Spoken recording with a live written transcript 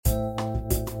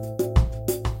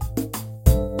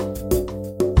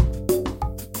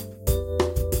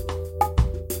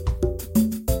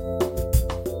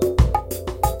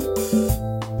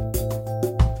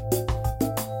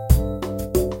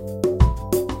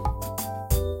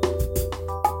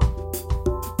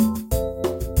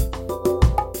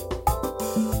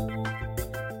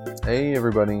Hey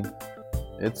everybody,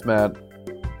 it's Matt,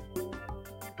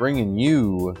 bringing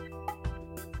you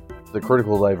the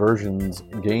Critical Diversions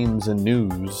games and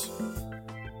news,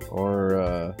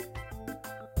 or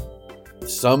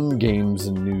some games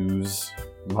and news,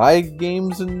 my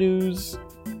games and news,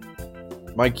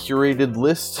 my curated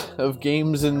list of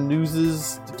games and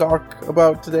newses to talk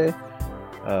about today,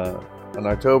 on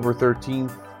October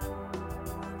 13th,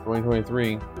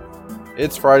 2023.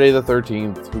 It's Friday the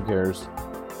 13th, who cares?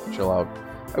 Chill out.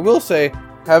 I will say,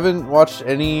 haven't watched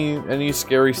any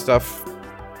scary stuff.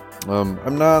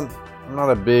 I'm not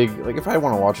a big, like, if I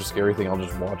want to watch a scary thing, I'll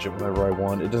just watch it whenever I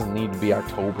want. It doesn't need to be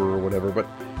October or whatever, but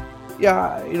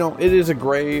yeah, it is a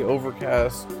gray,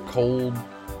 overcast, cold,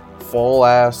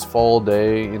 fall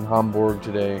day in Hamburg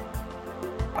today.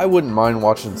 I wouldn't mind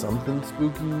watching something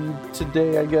spooky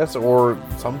today, I guess, or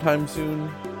sometime soon.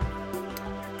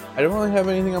 I don't really have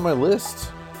anything on my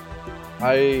list.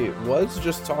 I was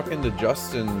just talking to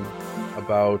Justin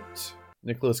about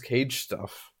Nicolas Cage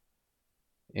stuff,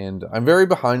 and I'm very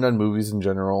behind on movies in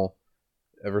general.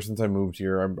 Ever since I moved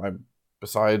here, I'm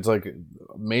besides like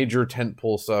major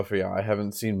tentpole stuff, yeah, I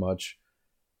haven't seen much.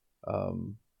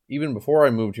 Even before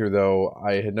I moved here, though,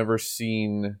 I had never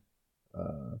seen.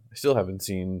 I still haven't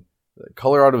seen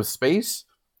Color Out of Space,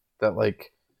 that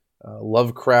like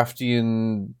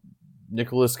Lovecraftian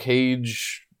Nicolas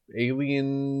Cage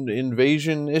alien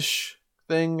invasion-ish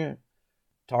thing.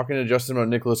 Talking to Justin about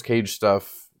Nicolas Cage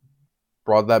stuff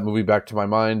brought that movie back to my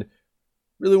mind.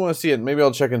 Really want to see it. Maybe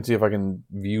I'll check and see if I can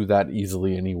view that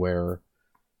easily anywhere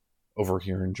over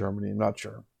here in Germany. I'm not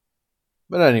sure.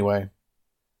 But anyway,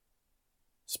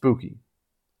 spooky.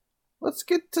 Let's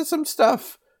get to some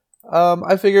stuff.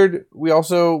 I figured we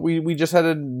just had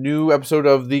a new episode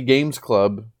of the Games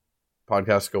Club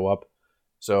podcast go up.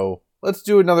 So let's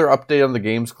do another update on the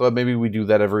Games Club. Maybe we do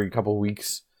that every couple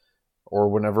weeks, or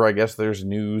whenever I guess there's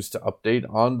news to update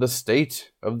on the state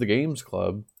of the Games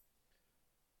Club.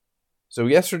 So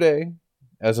yesterday,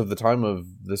 as of the time of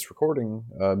this recording,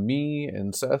 me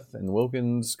and Seth and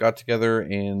Wilkins got together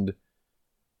and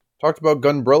talked about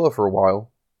Gunbrella for a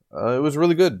while. It was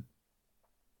really good.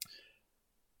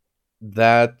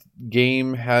 That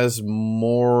game has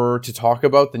more to talk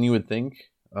about than you would think.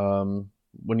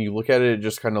 When you look at it, it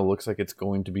just kind of looks like it's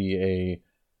going to be a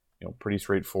pretty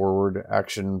straightforward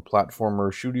action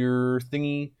platformer shooter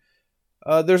thingy.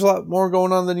 There's a lot more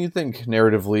going on than you think,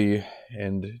 narratively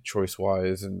and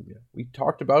choice-wise, and we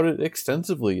talked about it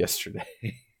extensively yesterday.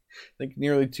 I think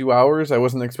nearly 2 hours. I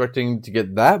wasn't expecting to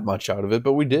get that much out of it,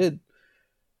 but we did.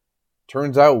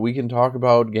 Turns out we can talk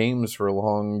about games for a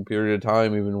long period of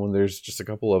time, even when there's just a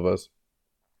couple of us.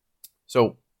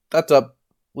 So, that's up.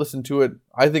 Listen to it.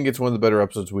 I think it's one of the better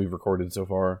episodes we've recorded so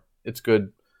far. It's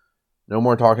good. No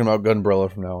more talking about Gunbrella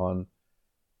from now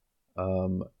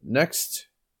on. Next,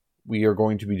 we are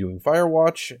going to be doing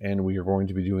Firewatch, and we are going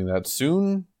to be doing that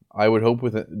soon. I would hope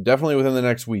definitely within the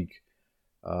next week.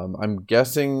 I'm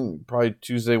guessing probably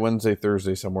Tuesday, Wednesday,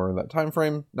 Thursday, somewhere in that time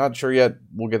frame. Not sure yet.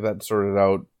 We'll get that sorted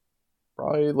out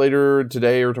probably later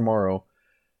today or tomorrow.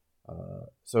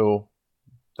 So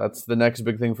that's the next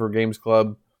big thing for Games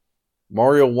Club.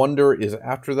 Mario Wonder is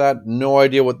after that. No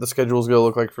idea what the schedule is going to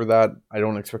look like for that. I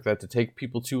don't expect that to take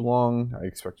people too long. I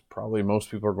expect probably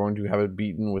most people are going to have it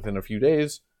beaten within a few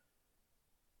days.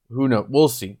 Who knows? We'll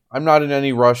see. I'm not in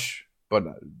any rush, but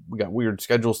we got weird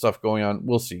schedule stuff going on.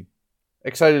 We'll see.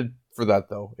 Excited for that,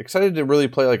 though. Excited to really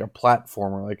play like a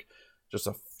platformer, like just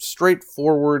a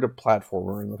straightforward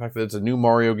platformer. And the fact that it's a new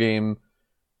Mario game,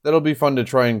 that'll be fun to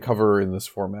try and cover in this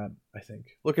format, I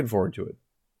think. Looking forward to it.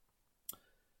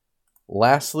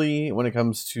 Lastly, when it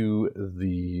comes to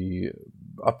the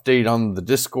update on the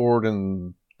Discord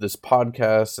and this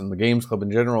podcast and the Games Club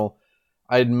in general,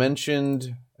 I had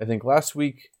mentioned, I think last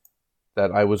week,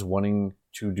 that I was wanting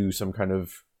to do some kind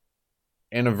of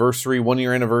anniversary, 1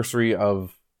 year anniversary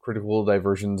of Critical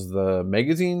Diversions, the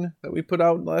magazine that we put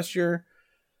out last year.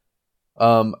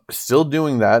 Still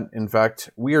doing that. In fact,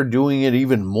 we are doing it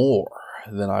even more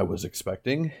than I was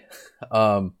expecting.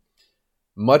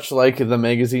 Much like the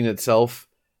magazine itself,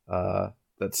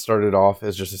 that started off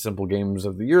as just a simple Games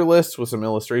of the Year list with some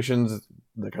illustrations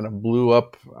that kind of blew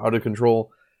up out of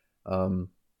control.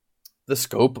 The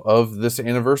scope of this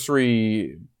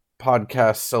anniversary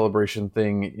podcast celebration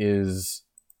thing is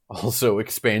also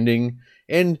expanding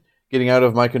and getting out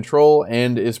of my control,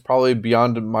 and is probably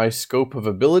beyond my scope of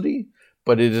ability,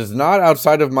 but it is not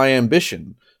outside of my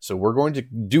ambition. So we're going to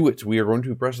do it. We are going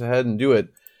to press ahead and do it.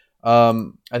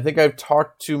 I think I've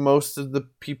talked to most of the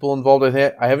people involved.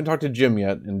 I haven't talked to Jim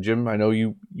yet. And Jim, I know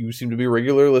you seem to be a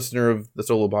regular listener of the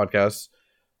solo podcast.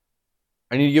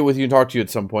 I need to get with you and talk to you at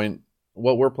some point.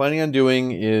 what we're planning on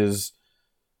doing is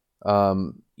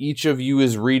each of you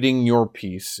is reading your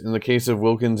piece. In the case of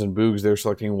Wilkins and Boogs, they're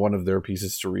selecting one of their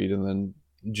pieces to read, and then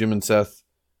Jim and Seth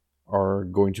are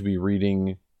going to be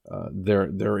reading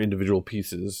their individual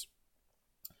pieces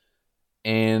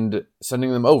and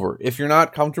sending them over. If you're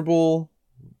not comfortable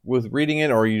with reading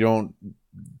it, or you don't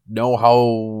know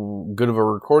how good of a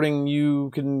recording you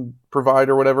can provide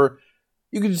or whatever,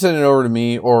 you can just send it over to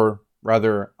me, or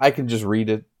rather, I can just read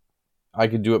it. I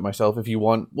could do it myself if you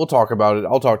want. We'll talk about it.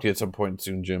 I'll talk to you at some point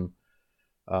soon, Jim.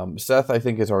 Seth, I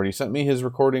think, has already sent me his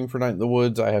recording for Night in the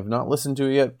Woods. I have not listened to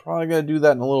it yet. Probably going to do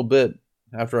that in a little bit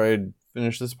after I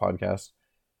finish this podcast.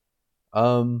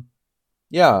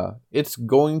 Yeah, it's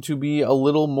going to be a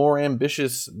little more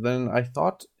ambitious than I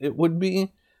thought it would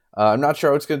be. I'm not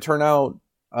sure how it's going to turn out.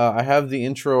 I have the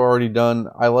intro already done.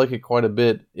 I like it quite a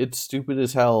bit. It's stupid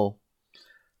as hell.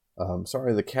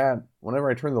 Sorry, the cat,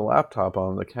 whenever I turn the laptop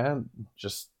on, the cat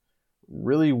just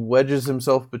really wedges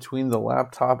himself between the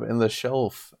laptop and the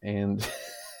shelf, and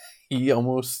he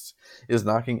almost is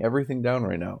knocking everything down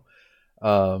right now.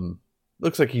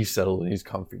 Looks like he's settled and he's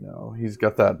comfy now. He's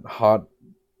got that hot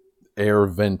air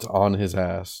vent on his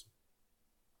ass.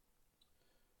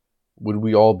 Would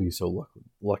we all be so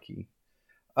lucky?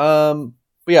 But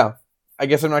yeah, I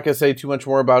guess I'm not going to say too much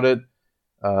more about it,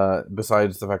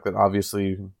 besides the fact that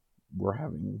obviously we're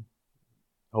having,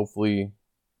 hopefully,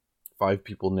 5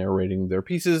 people narrating their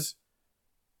pieces.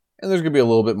 And there's going to be a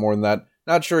little bit more than that.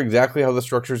 Not sure exactly how the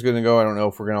structure is going to go. I don't know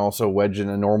if we're going to also wedge in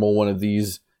a normal one of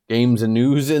these games and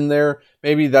news in there.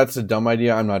 Maybe that's a dumb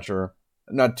idea. I'm not sure.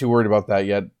 I'm not too worried about that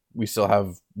yet. We still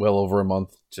have well over a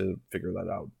month to figure that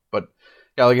out. But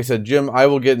yeah, like I said, Jim, I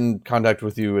will get in contact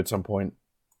with you at some point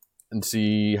and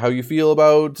see how you feel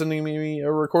about sending me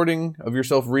a recording of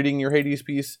yourself reading your Hades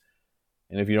piece.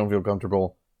 And if you don't feel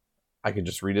comfortable, I can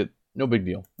just read it. No big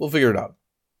deal. We'll figure it out.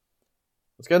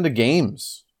 Let's get into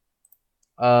games.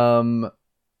 We'll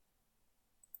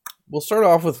start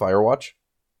off with Firewatch,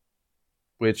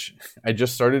 which I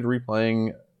just started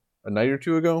replaying a night or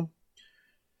two ago.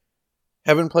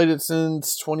 Haven't played it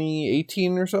since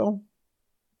 2018 or so.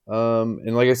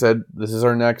 And like I said, this is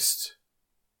our next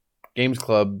Games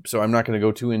Club, so I'm not going to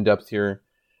go too in-depth here.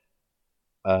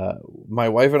 My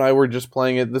wife and I were just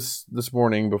playing it this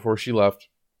morning before she left.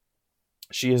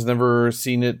 She has never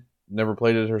seen it, never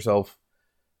played it herself.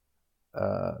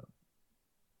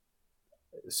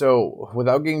 So,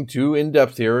 without getting too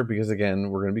in-depth here, because again,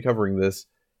 we're going to be covering this,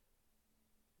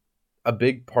 a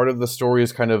big part of the story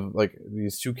is kind of like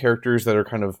these two characters that are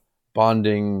kind of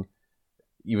bonding,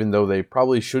 even though they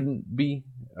probably shouldn't be,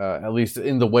 at least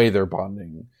in the way they're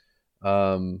bonding.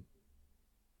 My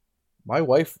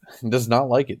wife does not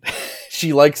like it.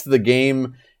 She likes the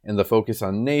game and the focus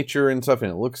on nature and stuff,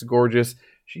 and it looks gorgeous.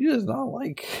 She does not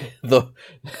like the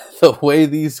way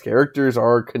these characters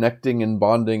are connecting and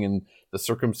bonding and the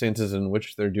circumstances in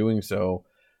which they're doing so.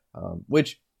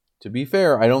 Which, to be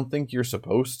fair, I don't think you're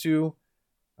supposed to.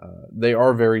 They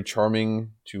are very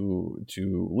charming to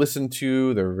listen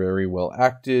to. They're very well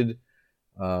acted.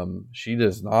 She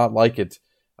does not like it.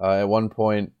 At one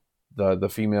point, the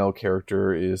female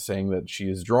character is saying that she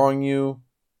is drawing you,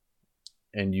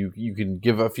 and you can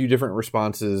give a few different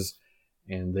responses,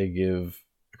 and they give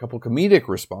a couple comedic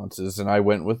responses, and I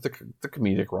went with the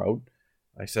comedic route.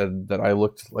 I said that I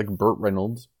looked like Burt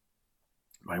Reynolds.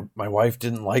 My wife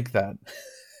didn't like that.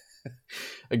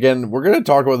 Again, we're going to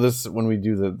talk about this when we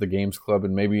do the Games Club,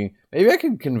 and maybe I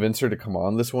can convince her to come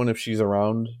on this one if she's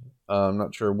around. I'm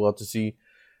not sure. We'll have to see.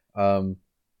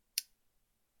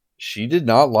 She did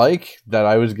not like that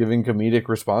I was giving comedic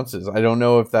responses. I don't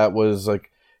know if that was like,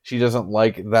 she doesn't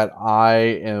like that I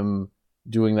am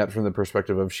doing that from the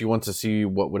perspective of she wants to see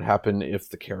what would happen if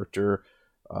the character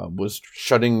was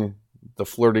shutting the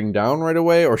flirting down right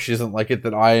away, or she doesn't like it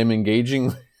that I am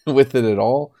engaging with it at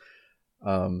all.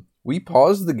 We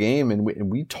paused the game and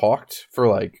we talked for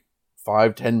like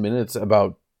 5-10 minutes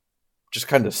about just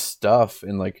kind of stuff,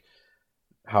 and like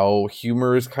how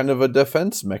humor is kind of a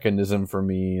defense mechanism for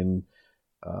me. And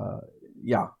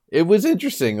yeah, it was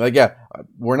interesting. Like, yeah,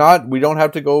 we don't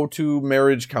have to go to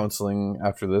marriage counseling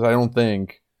after this, I don't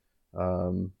think.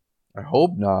 I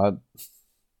hope not.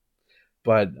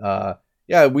 But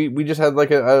yeah, we just had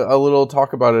like a little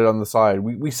talk about it on the side.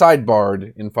 We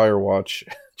sidebarred in Firewatch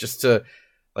just to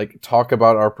like talk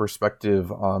about our perspective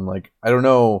on, like, I don't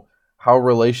know, how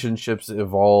relationships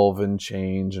evolve and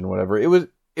change and whatever.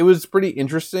 It was pretty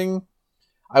interesting.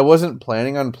 I wasn't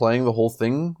planning on playing the whole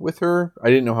thing with her. I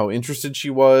didn't know how interested she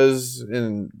was,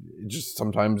 and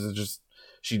sometimes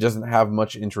she doesn't have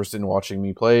much interest in watching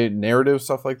me play narrative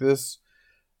stuff like this.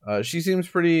 She seems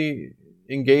pretty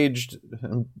engaged,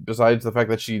 besides the fact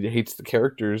that she hates the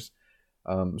characters.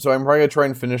 So I'm probably going to try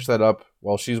and finish that up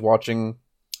while she's watching.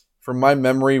 From my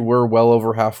memory, we're well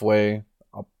over halfway.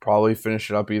 I'll probably finish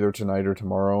it up either tonight or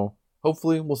tomorrow.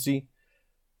 Hopefully, we'll see.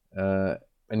 And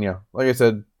yeah, like I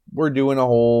said, we're doing a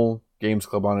whole Games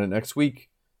Club on it next week.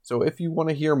 So if you want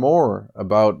to hear more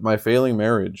about my failing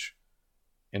marriage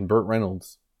and Burt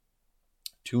Reynolds,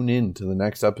 tune in to the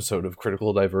next episode of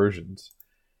Critical Diversions.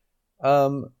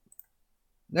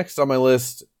 Next on my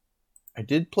list, I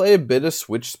did play a bit of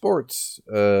Switch Sports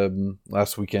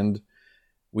last weekend.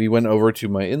 We went over to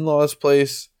my in-laws'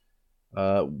 place.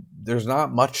 There's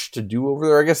not much to do over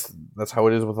there. I guess that's how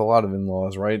it is with a lot of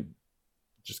in-laws, right?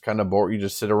 Just kind of bored. You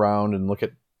just sit around and look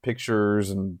at pictures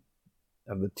and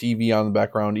have the TV on the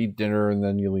background, eat dinner, and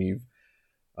then you leave.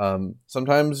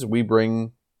 Sometimes we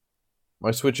bring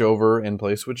my Switch over and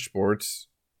play Switch Sports,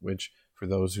 which, for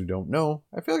those who don't know,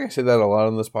 I feel like I say that a lot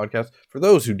on this podcast. For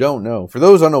those who don't know, for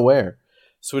those unaware,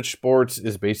 Switch Sports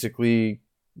is basically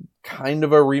kind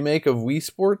of a remake of Wii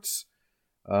Sports.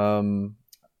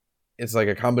 It's like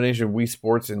a combination of Wii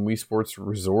Sports and Wii Sports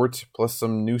Resort, plus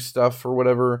some new stuff or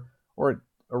whatever, or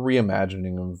a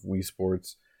reimagining of Wii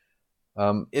Sports.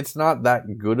 It's not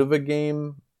that good of a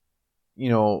game. You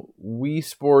know, Wii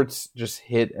Sports just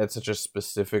hit at such a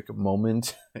specific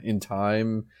moment in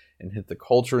time and hit the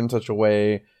culture in such a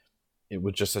way. It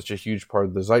was just such a huge part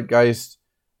of the zeitgeist.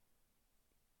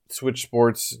 Switch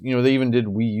Sports, you know, they even did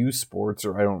Wii U Sports,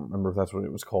 or I don't remember if that's what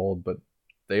it was called, but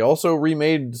they also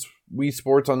remade Wii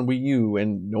Sports on Wii U,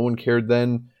 and no one cared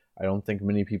then. I don't think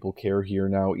many people care here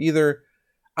now either.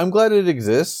 I'm glad it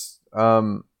exists.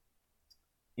 You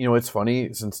know, it's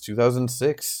funny, since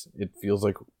 2006, it feels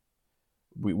like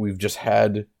we've just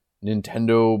had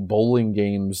Nintendo bowling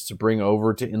games to bring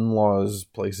over to in-laws'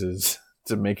 places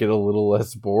to make it a little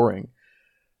less boring.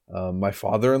 My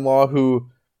father-in-law, who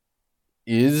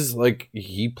is like,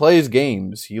 he plays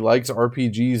games. He likes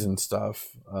RPGs and stuff.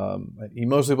 He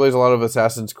mostly plays a lot of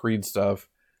Assassin's Creed stuff.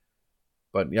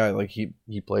 But yeah, like he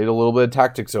played a little bit of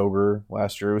Tactics Ogre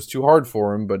last year. It was too hard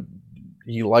for him, but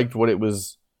he liked what it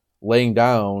was laying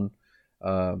down.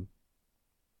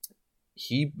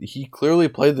 He clearly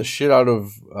played the shit out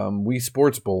of Wii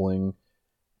Sports Bowling.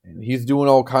 And he's doing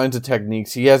all kinds of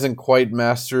techniques. He hasn't quite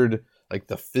mastered like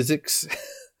the physics,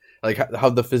 like how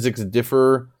the physics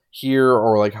differ here,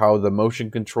 or like how the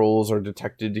motion controls are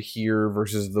detected here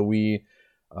versus the Wii.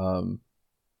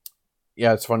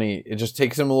 Yeah, it's funny. It just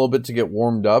takes him a little bit to get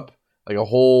warmed up, like a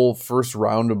whole first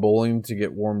round of bowling to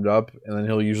get warmed up, and then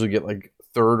he'll usually get like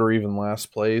third or even last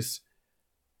place.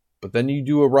 But then you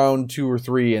do a round 2 or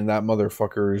 3, and that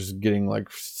motherfucker is getting like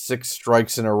 6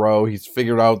 strikes in a row. He's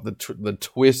figured out the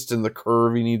twist and the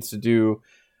curve he needs to do.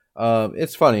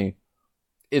 It's funny.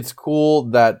 It's cool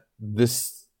that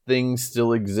this thing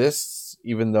still exists,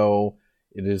 even though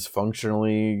it is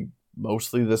functionally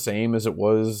mostly the same as it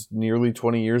was nearly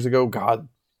 20 years ago. God,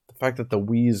 the fact that the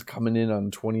Wii is coming in on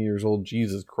 20 years old,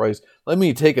 Jesus Christ. Let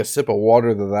me take a sip of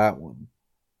water to that one.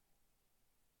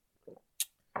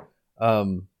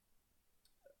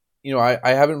 You know,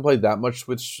 I haven't played that much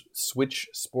Switch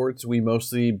Sports. We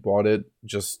mostly bought it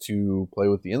just to play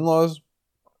with the in-laws.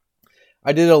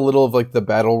 I did a little of like the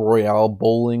Battle Royale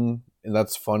bowling, and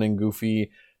that's fun and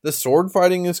goofy. The sword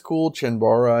fighting is cool.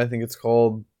 Chenbara, I think it's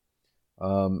called.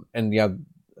 And yeah,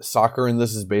 soccer in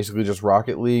this is basically just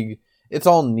Rocket League. It's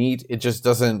all neat. It just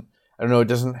doesn't, I don't know, it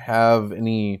doesn't have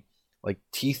any like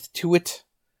teeth to it.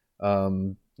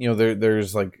 You know,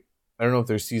 there's like, I don't know if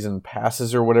there's season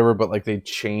passes or whatever, but like they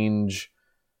change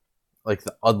like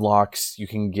the unlocks you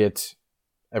can get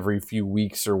every few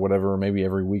weeks or whatever, or maybe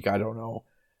every week. I don't know.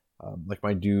 Like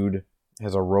my dude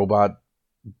has a robot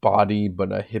body,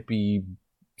 but a hippie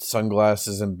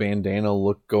sunglasses and bandana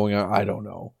look going on. I don't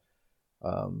know.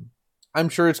 I'm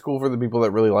sure it's cool for the people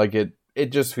that really like it.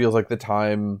 It just feels like the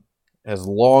time has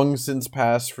long since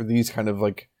passed for these kind of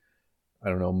like, I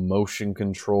don't know, motion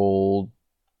controlled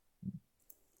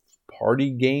party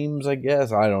games, I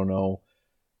guess. I don't know.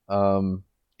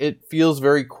 It feels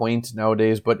very quaint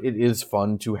nowadays, but it is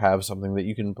fun to have something that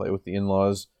you can play with the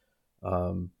in-laws.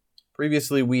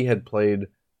 Previously, we had played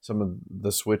some of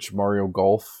the Switch Mario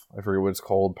Golf. I forget what it's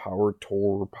called. Power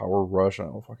Tour, Power Rush. I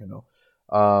don't fucking know.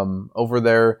 Over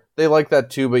there, they like that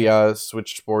too, but yeah,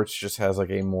 Switch Sports just has like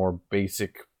a more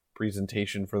basic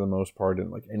presentation for the most part,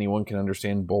 and like anyone can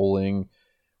understand bowling,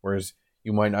 whereas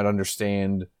you might not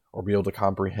understand or be able to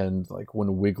comprehend like when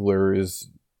Wiggler is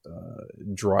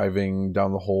driving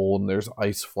down the hole and there's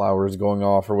ice flowers going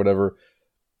off or whatever.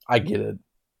 I get it.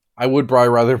 I would probably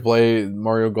rather play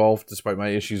Mario Golf despite my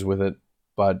issues with it,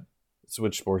 but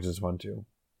Switch Sports is fun too.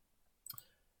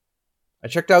 I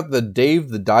checked out the Dave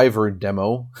the Diver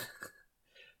demo.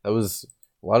 That was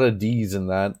a lot of D's in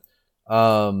that.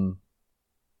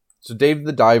 So Dave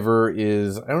the Diver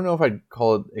is, I don't know if I'd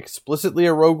call it explicitly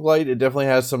a roguelite. It definitely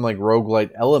has some like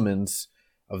roguelite elements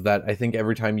of that. I think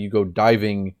every time you go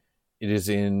diving, it is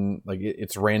in, like,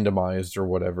 it's randomized or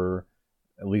whatever.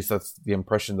 At least that's the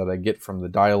impression that I get from the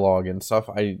dialogue and stuff.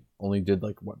 I only did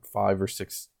like, 5 or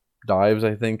 6 dives,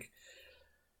 I think.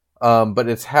 But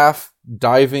it's half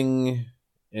diving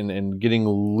and getting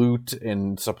loot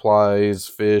and supplies,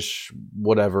 fish,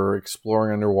 whatever,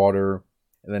 exploring underwater,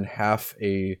 and then half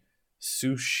a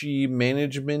sushi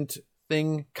management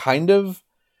thing, kind of.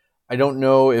 I don't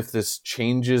know if this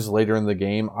changes later in the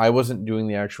game. I wasn't doing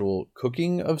the actual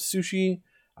cooking of sushi.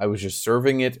 I was just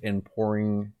serving it and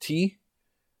pouring tea,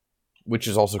 which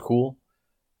is also cool.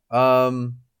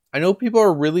 I know people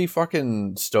are really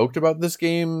fucking stoked about this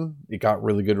game. It got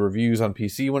really good reviews on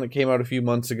PC when it came out a few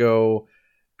months ago.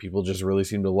 People just really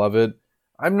seem to love it.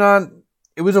 I'm not...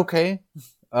 It was okay.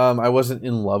 I wasn't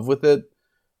in love with it.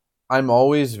 I'm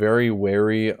always very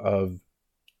wary of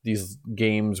these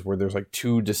games where there's like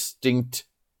 2 distinct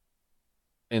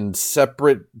and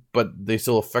separate, but they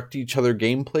still affect each other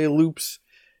gameplay loops.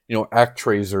 You know,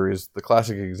 ActRaiser is the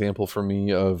classic example for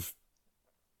me of,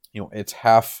 you know, it's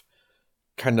half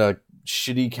kind of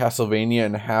shitty Castlevania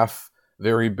and half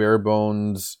very bare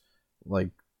bones,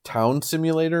 like, town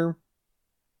simulator.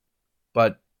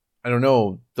 But I don't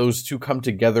know, those two come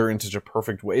together in such a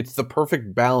perfect way. It's the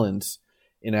perfect balance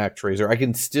in ActRaiser. I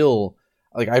can still,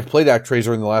 like, I've played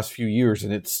ActRaiser in the last few years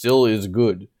and it still is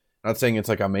good. Not saying it's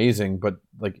like amazing, but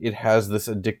like it has this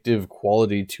addictive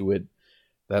quality to it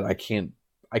that I can't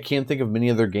think of many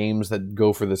other games that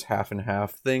go for this half and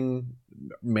half thing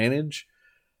manage.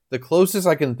 The closest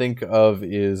I can think of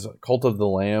is Cult of the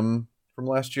Lamb from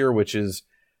last year, which is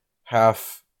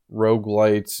half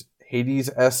roguelite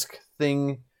Hades-esque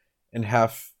thing and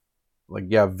half, like,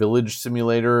 yeah, village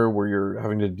simulator where you're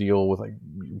having to deal with like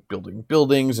building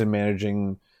buildings and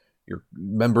managing your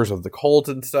members of the cult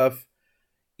and stuff.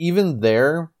 Even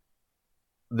there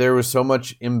was so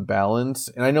much imbalance,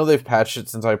 and I know they've patched it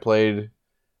since I played,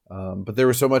 but there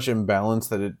was so much imbalance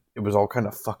that it was all kind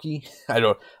of fucky. I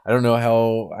don't know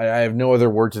how. I have no other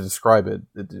word to describe it.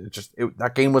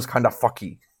 That game was kind of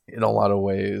fucky in a lot of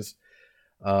ways.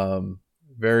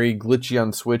 Very glitchy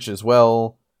on Switch as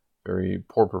well. Very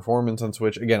poor performance on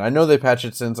Switch. Again, I know they patched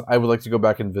it since. I would like to go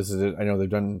back and visit it. I know they've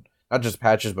done not just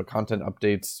patches, but content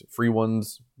updates, free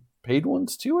ones, paid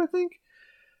ones too, I think.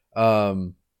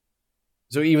 So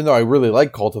even though I really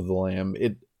like Cult of the Lamb,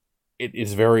 it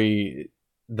is very,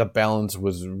 the balance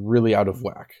was really out of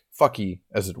whack. Fucky,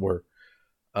 as it were.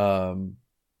 Also,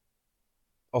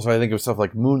 I think of stuff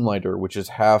like Moonlighter, which is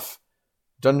half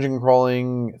dungeon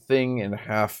crawling thing and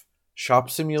half shop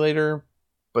simulator,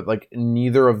 but like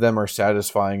neither of them are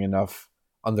satisfying enough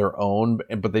on their own,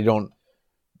 but they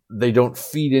don't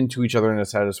feed into each other in a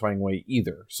satisfying way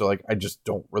either. So like I just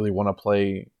don't really want to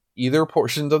play either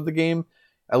portions of the game.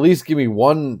 At least give me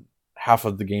one half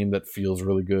of the game that feels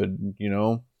really good, you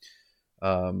know?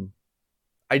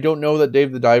 I don't know that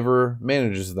Dave the Diver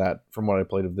manages that from what I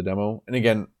played of the demo. And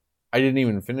again, I didn't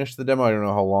even finish the demo. I don't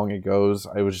know how long it goes.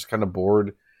 I was just kind of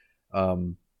bored.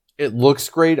 It looks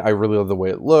great. I really love the way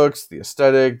it looks. The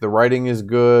aesthetic, the writing is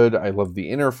good. I love the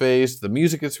interface. The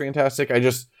music is fantastic.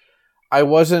 I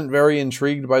wasn't very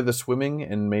intrigued by the swimming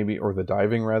or the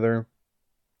diving rather.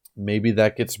 Maybe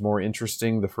that gets more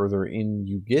interesting the further in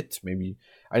you get. Maybe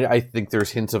I think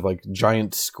there's hints of like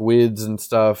giant squids and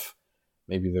stuff.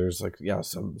 Maybe there's like, yeah,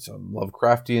 some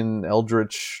Lovecraftian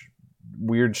eldritch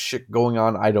weird shit going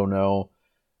on. I don't know.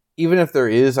 Even if there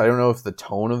is, I don't know if the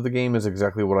tone of the game is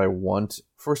exactly what I want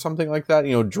for something like that.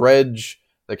 You know, Dredge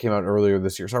that came out earlier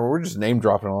this year. Sorry, we're just name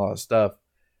dropping a lot of stuff.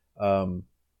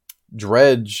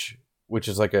 Dredge, which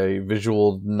is like a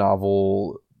visual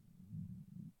novel,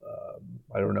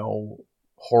 I don't know,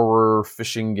 horror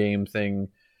fishing game thing.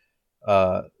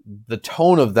 The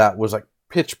tone of that was like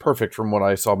pitch perfect from what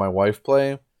I saw my wife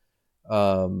play.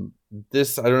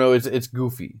 This, I don't know, it's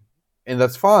goofy, and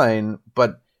that's fine.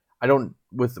 But I don't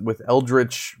with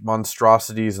eldritch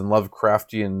monstrosities and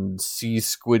Lovecraftian sea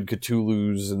squid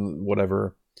Cthulhu's and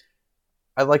whatever.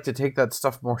 I like to take that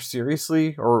stuff more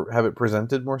seriously or have it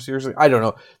presented more seriously. I don't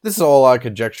know. This is all a lot of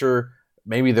conjecture.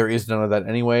 Maybe there is none of that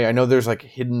anyway. I know there's like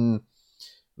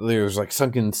there's like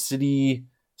Sunken City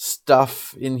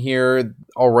stuff in here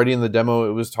already in the demo.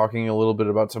 It was talking a little bit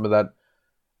about some of that.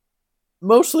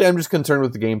 Mostly I'm just concerned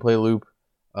with the gameplay loop.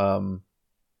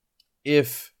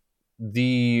 If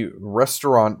the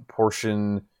restaurant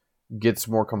portion gets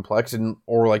more complex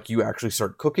or like you actually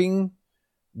start cooking,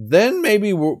 then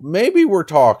maybe we're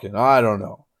talking. I don't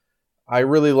know. I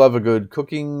really love a good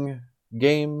cooking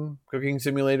game, cooking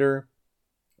simulator.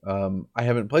 I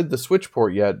haven't played the Switch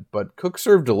port yet, but Cook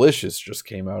Serve Delicious just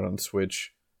came out on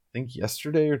Switch, I think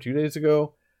yesterday or 2 days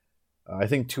ago. I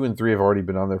think 2 and 3 have already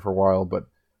been on there for a while, but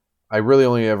I really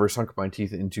only ever sunk my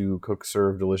teeth into Cook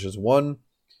Serve Delicious 1,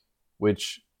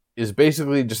 which is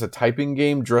basically just a typing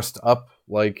game dressed up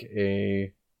like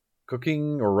a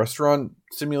cooking or restaurant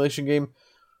simulation game.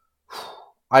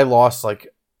 I lost I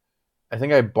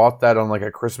think I bought that on like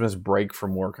a Christmas break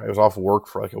from work. I was off work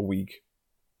for like a week,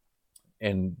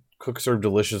 and Cook Serve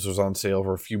Delicious was on sale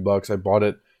for a few bucks. I bought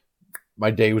it.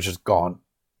 My day was just gone,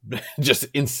 just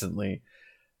instantly.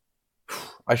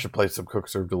 I should play some Cook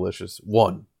Serve Delicious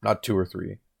 1, not 2 or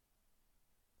 3.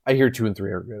 I hear 2 and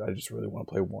 3 are good. I just really want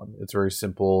to play 1. It's very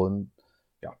simple and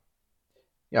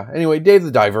yeah. Anyway, Dave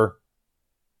the Diver.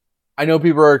 I know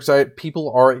people are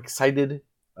excited.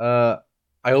 I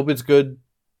hope it's good.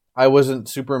 I wasn't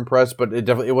super impressed, but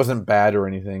it wasn't bad or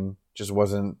anything. Just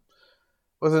wasn't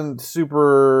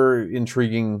super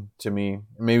intriguing to me.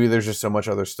 Maybe there's just so much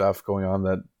other stuff going on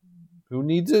that who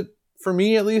needs it? For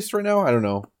me, at least right now, I don't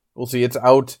know. We'll see. It's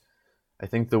out, I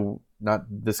think not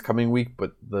this coming week,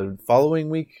 but the following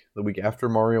week, the week after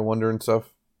Mario Wonder and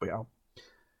stuff. But yeah,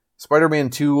 Spider-Man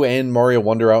 2 and Mario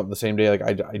Wonder out in the same day. Like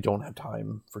I don't have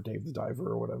time for Dave the Diver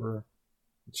or whatever.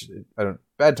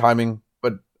 Bad timing.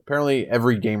 But apparently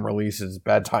every game release is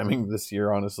bad timing this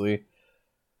year, honestly.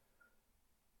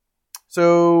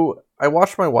 So I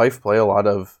watched my wife play a lot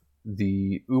of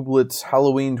the Ooblets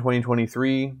Halloween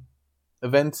 2023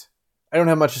 event. I don't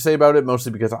have much to say about it,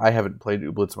 mostly because I haven't played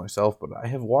Ooblets myself, but I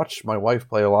have watched my wife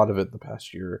play a lot of it the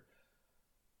past year.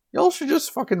 Y'all should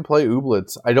just fucking play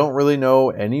Ooblets. I don't really know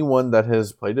anyone that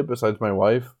has played it besides my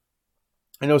wife.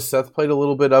 I know Seth played a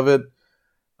little bit of it.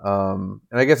 And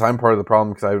I guess I'm part of the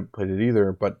problem because I haven't played it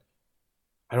either, but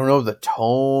I don't know the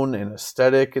tone and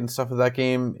aesthetic and stuff of that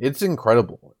game. It's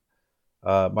incredible.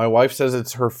 My wife says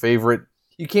it's her favorite.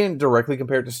 You can't directly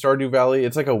compare it to Stardew Valley.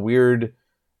 It's like a weird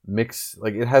mix.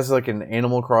 Like it has like an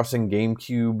Animal Crossing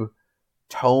GameCube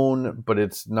tone, but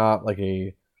it's not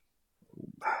like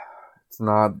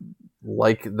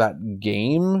that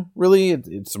game, really.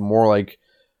 It's more like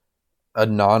a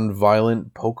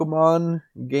non-violent Pokemon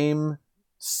game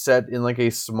set in like a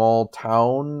small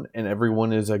town, and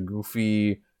everyone is a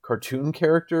goofy cartoon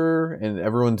character, and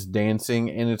everyone's dancing,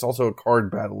 and it's also a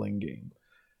card battling game.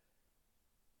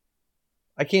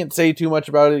 I can't say too much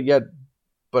about it yet,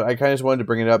 but I kind of just wanted to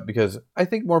bring it up because I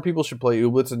think more people should play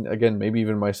Ooblets, and again, maybe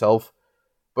even myself.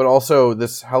 But also,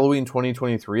 this Halloween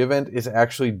 2023 event is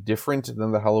actually different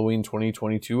than the Halloween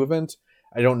 2022 event.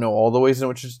 I don't know all the ways in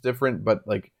which it's different, but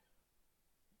like,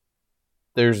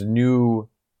 there's new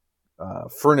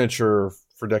furniture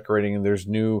for decorating, and there's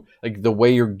new, like, the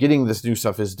way you're getting this new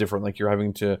stuff is different. Like, you're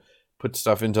having to put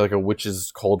stuff into like a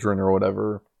witch's cauldron or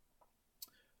whatever.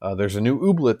 There's a new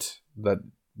Ooblet that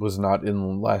was not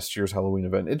in last year's Halloween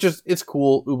event. It's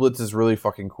cool. Ooblets is really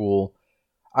fucking cool.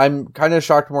 I'm kind of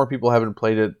shocked more people haven't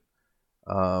played it.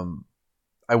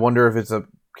 I wonder if it's a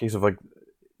case of like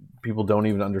people don't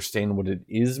even understand what it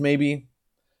is, maybe.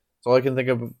 That's all I can think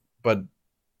of. But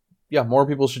yeah, more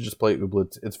people should just play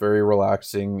Ooblets. It's very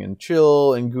relaxing and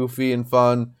chill and goofy and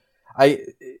fun.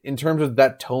 In terms of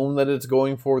that tone that it's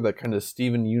going for, that kind of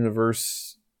Steven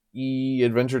Universe-y,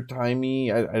 Adventure Time-y,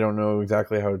 I don't know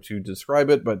exactly how to describe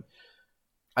it, but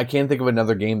I can't think of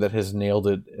another game that has nailed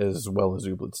it as well as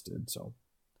Ooblets did. So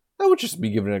that would just be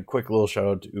giving a quick little shout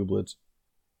out to Ooblets.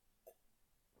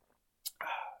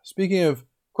 Speaking of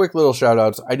quick little shout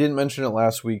outs, I didn't mention it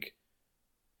last week.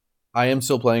 I am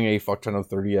still playing a fuck ton of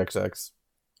 30XX.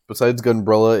 Besides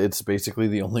Gunbrella, it's basically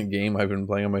the only game I've been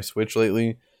playing on my Switch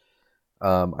lately.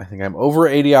 I think I'm over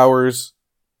 80 hours.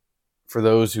 For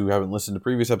those who haven't listened to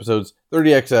previous episodes,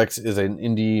 30XX is an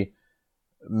indie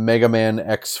Mega Man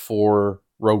X4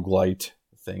 roguelite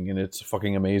thing, and it's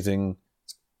fucking amazing.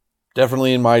 It's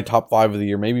definitely in my top 5 of the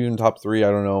year, maybe even top 3,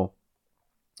 I don't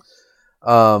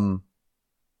know.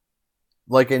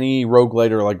 Like any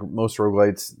roguelite, or like most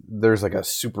roguelites, there's like a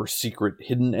super secret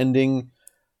hidden ending,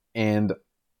 and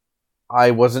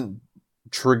I wasn't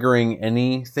triggering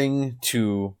anything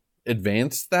to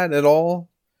advance that at all,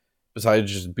 besides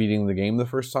just beating the game the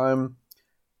first time.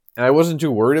 And I wasn't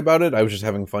too worried about it. I was just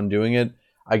having fun doing it.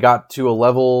 I got to a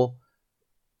level,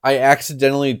 I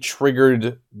accidentally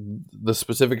triggered the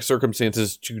specific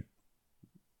circumstances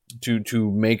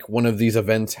to make one of these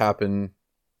events happen.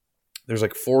 There's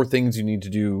like 4 things you need to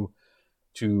do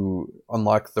to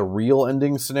unlock the real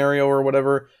ending scenario or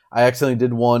whatever. I accidentally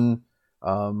did one.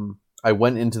 I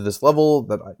went into this level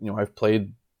that I've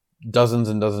played dozens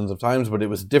and dozens of times, but it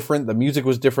was different. The music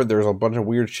was different. There was a bunch of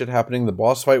weird shit happening. The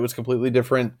boss fight was completely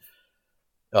different.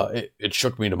 It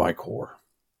shook me to my core.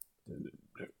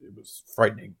 It was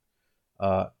frightening.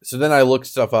 So then I looked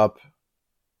stuff up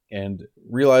and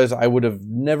realized I would have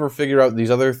never figured out these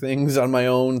other things on my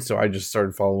own, so I just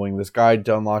started following this guide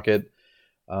to unlock it.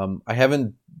 I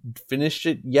haven't finished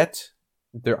it yet.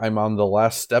 I'm on the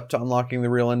last step to unlocking the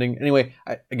real ending. Anyway,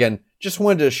 I just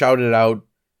wanted to shout it out.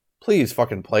 Please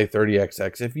fucking play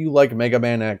 30XX. If you like Mega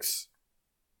Man X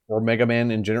or Mega Man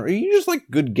in general, you just like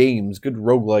good games, good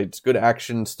roguelites, good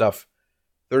action stuff,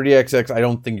 30XX, I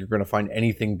don't think you're going to find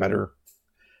anything better.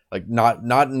 Like, not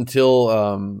until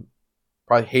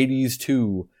probably Hades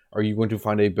 2 are you going to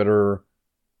find a better,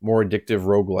 more addictive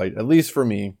roguelite, at least for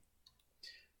me.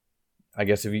 I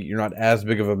guess if you're not as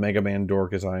big of a Mega Man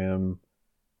dork as I am,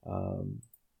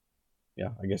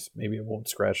 I guess maybe it won't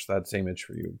scratch that same itch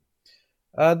for you.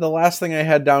 The last thing I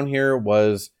had down here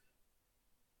was,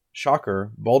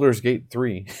 shocker, Baldur's Gate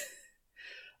 3.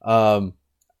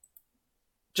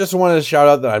 Just wanted to shout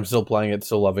out that I'm still playing it,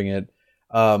 still loving it.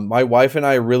 My wife and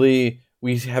I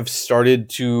we have started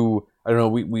to, I don't know,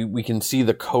 we can see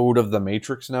the code of the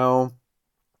Matrix now.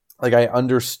 Like, I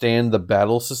understand the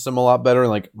battle system a lot better and,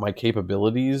 like, my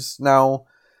capabilities now.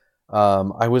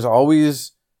 I was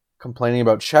always complaining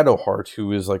about Shadowheart,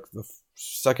 who is, like, the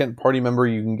second party member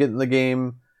you can get in the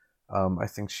game. I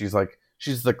think she's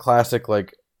the classic,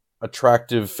 like,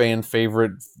 attractive fan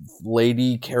favorite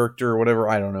lady character or whatever.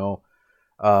 I don't know.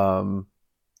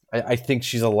 I think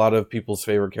she's a lot of people's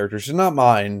favorite character. She's not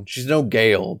mine. She's no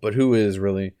Gale, but who is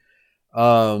really?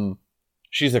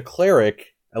 She's a cleric.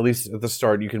 At least at the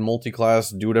start, you can multi-class,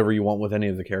 do whatever you want with any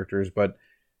of the characters, but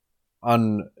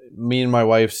on me and my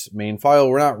wife's main file,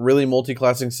 we're not really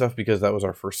multi-classing stuff because that was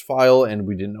our first file and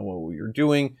we didn't know what we were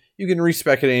doing. You can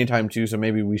respec it anytime too, so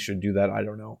maybe we should do that, I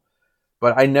don't know.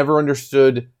 But I never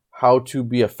understood how to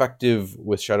be effective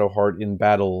with Shadowheart in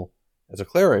battle as a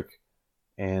cleric,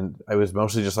 and I was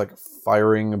mostly just like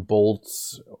firing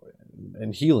bolts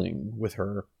and healing with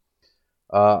her.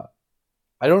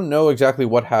 I don't know exactly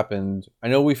what happened. I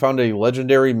know we found a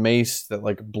legendary mace that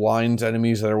like blinds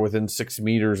enemies that are within 6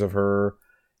 meters of her,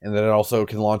 and that it also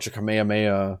can launch a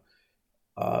Kamehameha,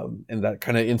 and that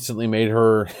kind of instantly made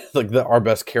her like our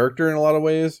best character in a lot of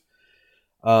ways.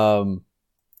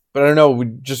 But I don't know. We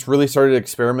just really started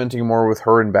experimenting more with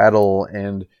her in battle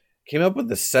and came up with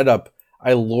the setup.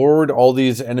 I lured all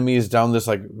these enemies down this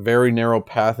like very narrow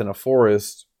path in a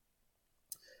forest.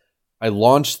 I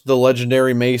launched the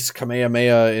legendary mace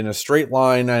Kamehameha in a straight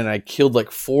line, and I killed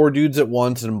like 4 dudes at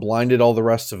once and blinded all the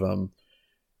rest of them.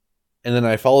 And then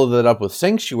I followed that up with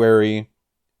Sanctuary,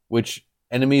 which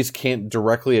enemies can't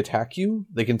directly attack you.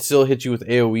 They can still hit you with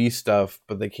AoE stuff,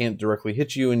 but they can't directly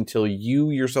hit you until you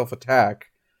yourself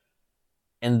attack.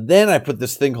 And then I put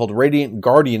this thing called Radiant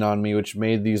Guardian on me, which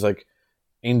made these like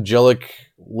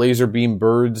angelic laser beam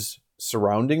birds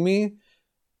surrounding me.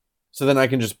 So then I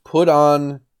can just put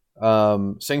on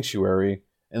Sanctuary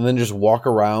and then just walk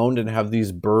around and have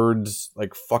these birds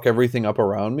like fuck everything up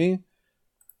around me.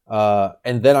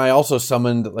 And then I also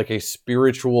summoned like a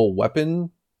spiritual weapon.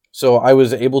 So I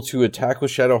was able to attack with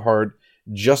Shadowheart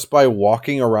just by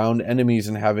walking around enemies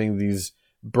and having these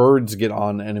birds get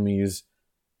on enemies,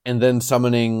 and then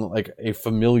summoning like a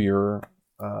familiar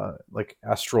like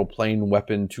astral plane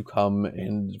weapon to come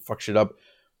and fuck shit up.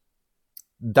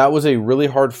 That was a really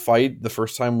hard fight the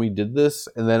first time we did this,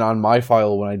 and then on my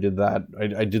file when I did that,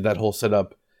 I did that whole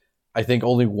setup. I think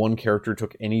only one character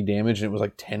took any damage, and it was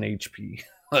like 10 HP.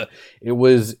 It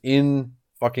was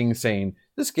fucking insane.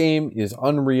 This game is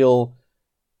unreal.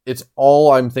 It's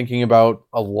all I'm thinking about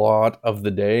a lot of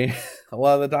the day, a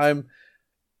lot of the time.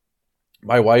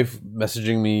 My wife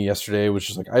messaging me yesterday was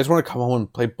just like, I just want to come home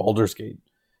and play Baldur's Gate.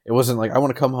 It wasn't like, I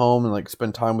want to come home and like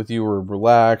spend time with you or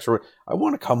relax, or I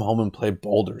want to come home and play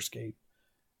Baldur's Gate.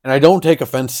 And I don't take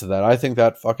offense to that. I think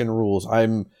that fucking rules.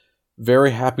 I'm very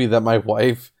happy that my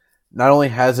wife not only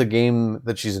has a game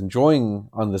that she's enjoying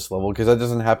on this level, because that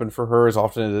doesn't happen for her as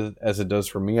often as it does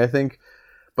for me, I think,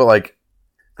 but like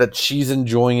that she's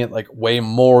enjoying it like way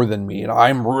more than me, and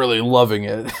I'm really loving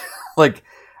it. Like,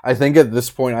 I think at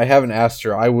this point, I haven't asked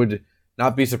her. I would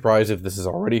not be surprised if this is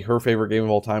already her favorite game of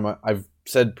all time. I've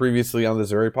said previously on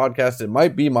this very podcast, it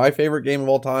might be my favorite game of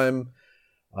all time.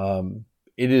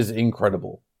 It is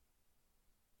incredible.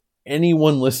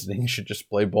 Anyone listening should just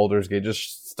play Baldur's Gate.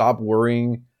 Just stop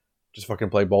worrying. Just fucking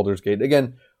play Baldur's Gate.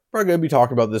 Again, we're probably going to be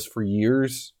talking about this for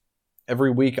years.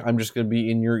 Every week, I'm just going to be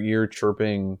in your ear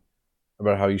chirping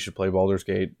about how you should play Baldur's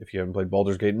Gate if you haven't played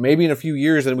Baldur's Gate. Maybe in a few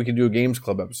years, then we can do a Games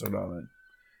Club episode on it.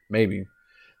 Maybe.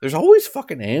 There's always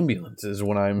fucking ambulances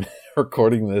when I'm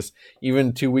recording this.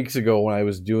 Even 2 weeks ago when I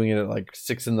was doing it at like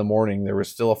 6 a.m, there was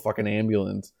still a fucking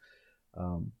ambulance.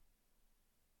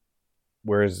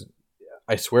 Whereas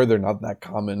I swear they're not that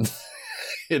common.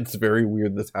 It's very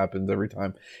weird this happens every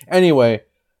time. Anyway,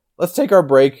 let's take our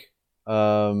break. It's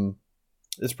probably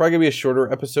going to be a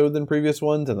shorter episode than previous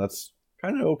ones, and that's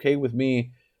kind of okay with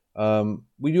me.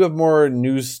 We do have more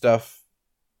news stuff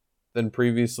than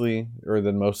previously, or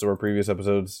than most of our previous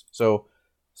episodes. So,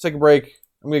 let's take a break.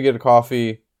 I'm going to get a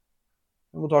coffee, and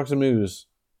we'll talk some news.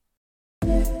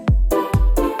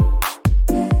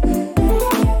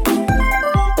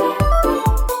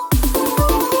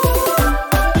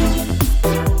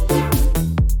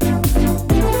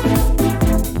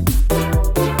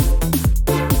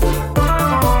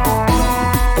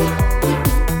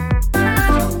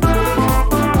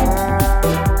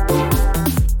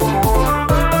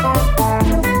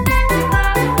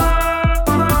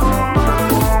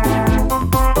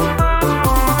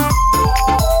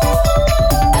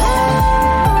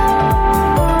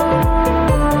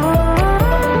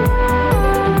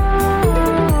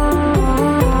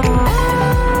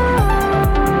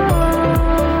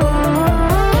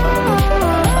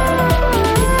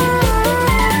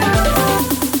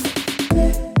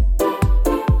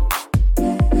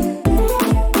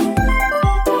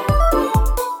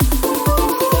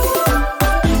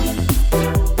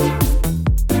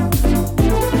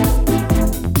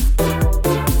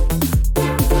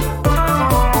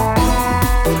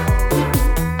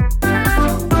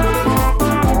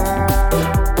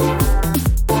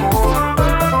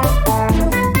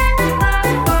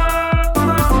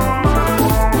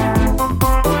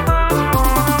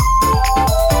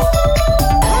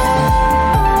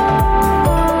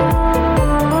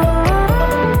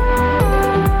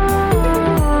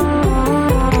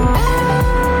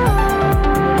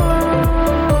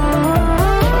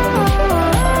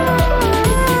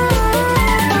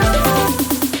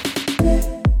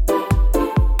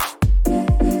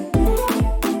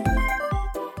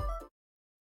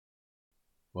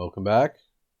 Welcome back.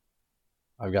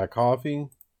 I've got coffee.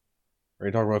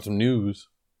 Ready to talk about some news.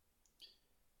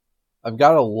 I've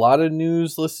got a lot of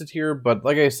news listed here, but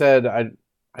like I said, I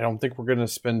don't think we're going to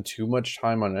spend too much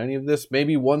time on any of this.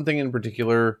 Maybe one thing in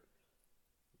particular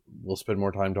we'll spend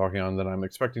more time talking on than I'm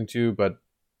expecting to, but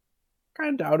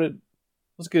kind of doubt it.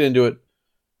 Let's get into it.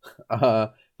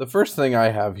 The first thing I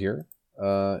have here,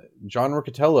 John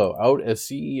Riccitiello out as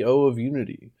CEO of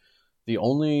Unity. The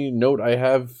only note I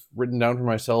have written down for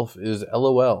myself is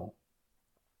LOL.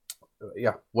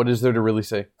 Yeah, what is there to really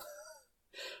say?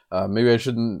 Maybe I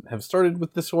shouldn't have started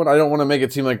with this one. I don't want to make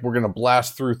it seem like we're going to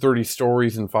blast through 30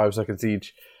 stories in 5 seconds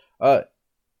each.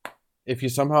 If you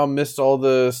somehow missed all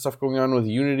the stuff going on with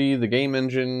Unity, the game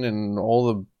engine, and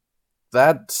all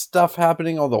that stuff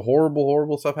happening, all the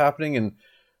horrible stuff happening, and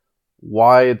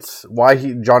why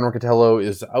John Riccitiello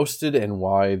is ousted and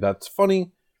why that's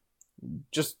funny,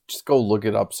 just go look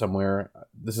it up somewhere.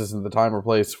 This isn't the time or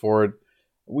place for it.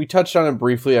 We touched on it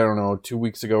briefly, I don't know, 2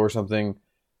 weeks ago or something.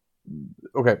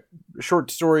 Okay, short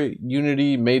story.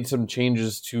 Unity made some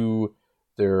changes to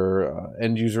their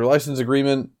end user license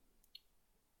agreement.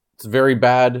 It's very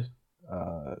bad.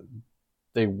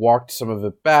 They walked some of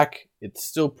it back. It's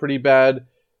still pretty bad.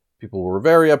 People were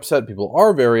very upset. People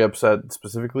are very upset,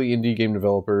 specifically indie game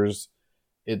developers.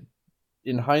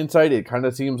 In hindsight, it kind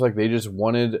of seems like they just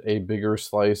wanted a bigger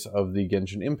slice of the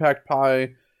Genshin Impact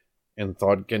pie and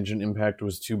thought Genshin Impact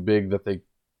was too big that they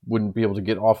wouldn't be able to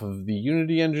get off of the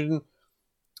Unity engine.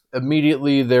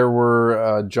 Immediately, there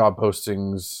were job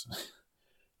postings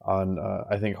on,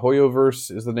 I think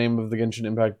Hoyoverse is the name of the Genshin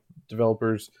Impact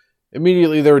developers.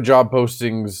 Immediately, there were job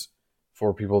postings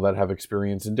for people that have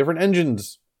experience in different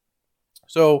engines.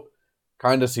 So,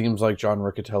 kind of seems like John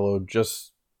Riccitiello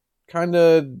just kind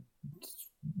of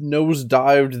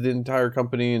nosedived the entire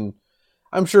company, and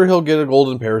I'm sure he'll get a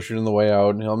golden parachute on the way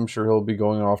out, and I'm sure he'll be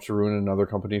going off to ruin another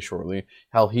company shortly.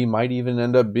 Hell, he might even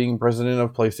end up being president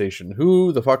of PlayStation.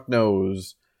 Who the fuck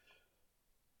knows?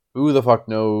 Who the fuck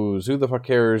knows? Who the fuck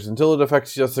cares? Until it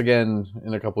affects us again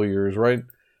in a couple years, right?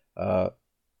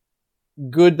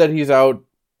 Good that he's out.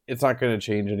 It's not going to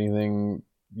change anything.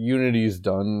 Unity's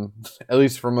done, at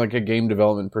least from like a game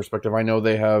development perspective. I know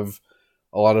they have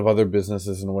a lot of other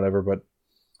businesses and whatever, but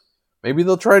maybe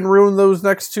they'll try and ruin those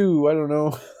next two. I don't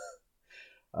know.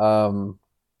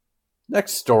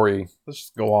 Next story. Let's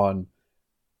just go on.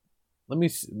 Let me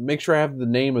make sure I have the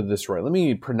name of this right. Let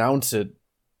me pronounce it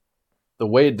the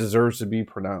way it deserves to be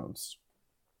pronounced.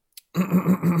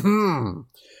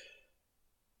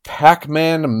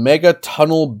 Pac-Man Mega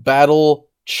Tunnel Battle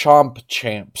Chomp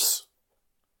Champs.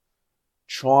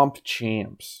 Chomp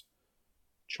Champs.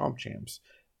 Chomp Champs.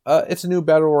 It's a new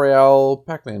Battle Royale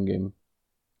Pac-Man game.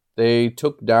 They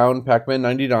took down Pac-Man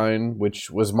 99, which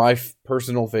was my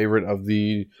personal favorite of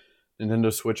the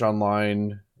Nintendo Switch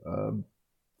Online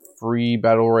free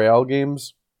Battle Royale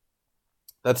games.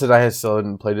 That's it. I still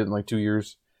hadn't played it in like 2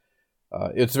 years.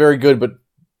 It's very good, but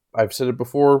I've said it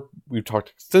before. We've talked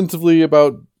extensively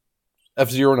about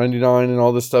F-Zero 99 and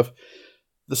all this stuff.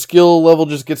 The skill level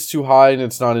just gets too high and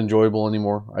it's not enjoyable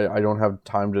anymore. I don't have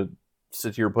time to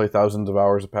sit here and play thousands of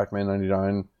hours of Pac-Man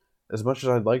 99 as much as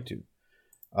I'd like to.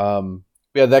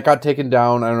 Yeah, that got taken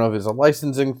down. I don't know if it's a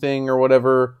licensing thing or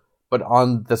whatever, but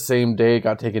on the same day it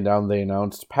got taken down, they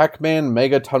announced Pac-Man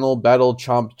Mega Tunnel Battle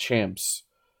Chomp Champs.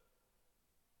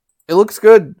 It looks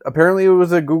good. Apparently it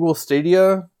was a Google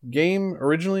Stadia game,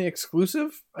 originally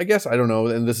exclusive, I guess. I don't know.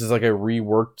 And this is like a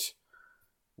reworked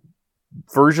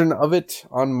version of it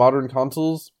on modern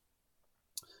consoles.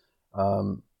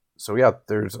 So yeah,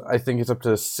 I think it's up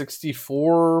to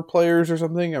 64 players or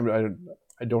something.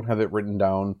 I don't have it written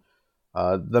down.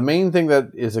 The main thing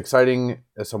that is exciting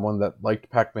as someone that liked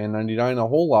Pac-Man 99 a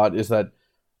whole lot is that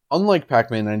unlike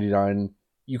Pac-Man 99,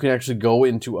 you can actually go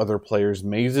into other players'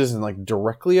 mazes and like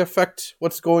directly affect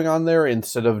what's going on there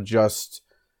instead of just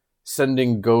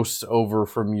sending ghosts over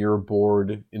from your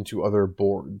board into other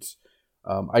boards.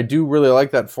 I do really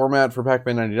like that format for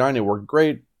Pac-Man 99. It worked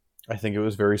great. I think it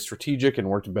was very strategic and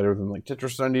worked better than like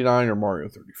Tetris 99 or Mario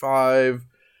 35.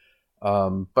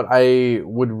 But I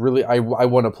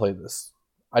want to play this.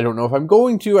 I don't know if I'm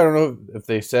going to. I don't know if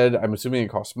they said. I'm assuming it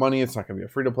costs money. It's not going to be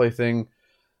a free-to-play thing.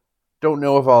 Don't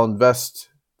know if I'll invest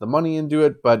the money into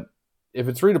it, but if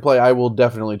it's free-to-play, I will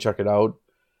definitely check it out.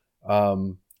 A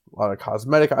lot of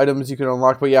cosmetic items you can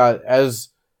unlock. But yeah, as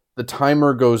the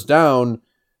timer goes down,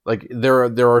 like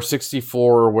there are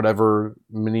 64 or whatever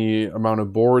many amount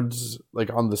of boards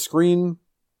like on the screen.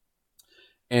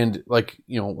 And like,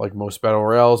 like most battle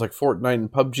royales, like Fortnite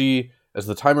and PUBG, as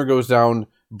the timer goes down,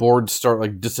 boards start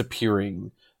like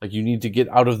disappearing. Like you need to get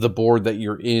out of the board that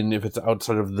you're in if it's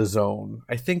outside of the zone.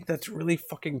 I think that's really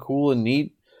fucking cool and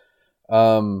neat.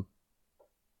 There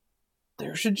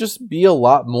should just be a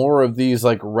lot more of these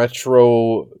like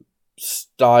retro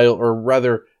style, or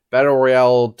rather battle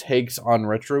royale takes on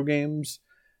retro games.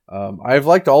 I've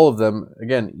liked all of them.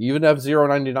 Again, even F-Zero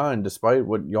 99, despite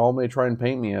what y'all may try and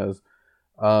paint me as.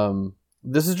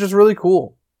 This is just really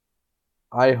cool.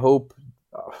 I hope,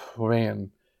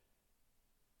 man,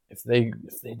 if they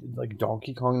did like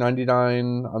Donkey Kong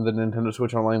 99 on the Nintendo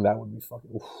Switch Online, that would be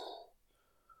fucking.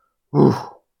 Oof.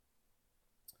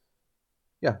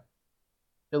 Yeah,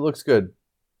 it looks good.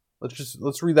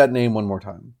 Let's read that name one more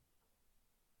time.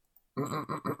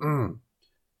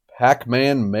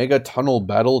 Pac-Man Mega Tunnel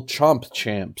Battle Chomp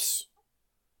Champs.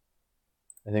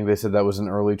 I think they said that was an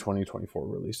early 2024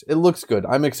 release. It looks good.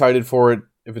 I'm excited for it.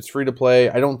 If it's free to play,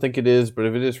 I don't think it is, but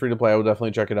if it is free to play, I will definitely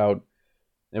check it out.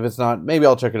 If it's not, maybe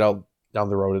I'll check it out down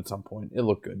the road at some point. It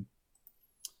looked good.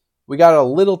 We got a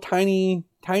little tiny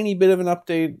bit of an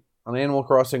update on Animal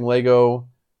Crossing Lego.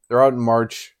 They're out in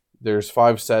March. There's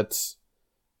 5 sets.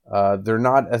 They're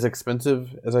not as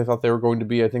expensive as I thought they were going to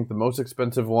be. I think the most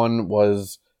expensive one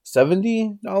was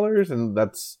 $70, and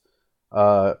that's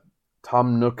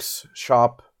Tom Nook's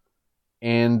shop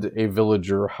and a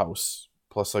villager house.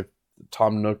 Plus, like,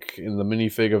 Tom Nook in the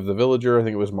minifig of the villager. I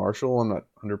think it was Marshall. I'm not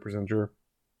 100% sure.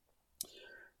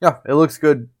 Yeah, it looks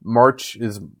good. March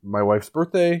is my wife's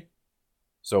birthday,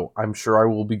 so I'm sure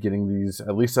I will be getting these,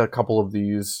 at least a couple of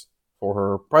these for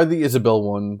her. Probably the Isabel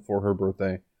one for her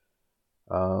birthday.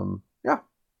 Yeah,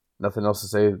 nothing else to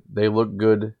say. They look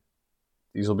good.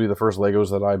 These will be the first Legos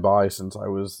that I buy since I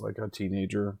was like a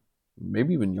teenager,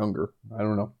 maybe even younger. I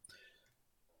don't know.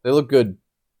 They look good.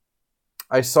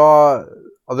 I saw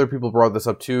other people brought this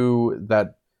up too,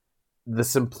 that the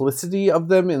simplicity of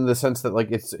them, in the sense that like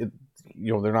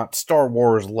they're not Star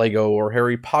Wars Lego or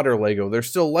Harry Potter Lego. They're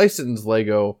still licensed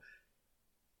Lego,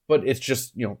 but it's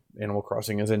just, Animal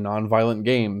Crossing is a non-violent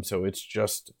game, so it's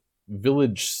just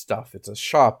village stuff. It's a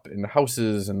shop and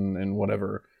houses and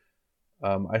whatever.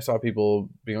 I saw people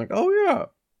being like, oh yeah,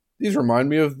 these remind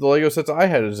me of the Lego sets I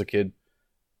had as a kid.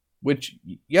 Which,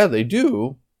 yeah, they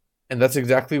do. And that's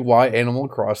exactly why Animal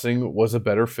Crossing was a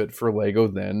better fit for Lego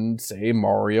than, say,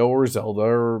 Mario or Zelda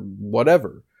or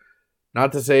whatever.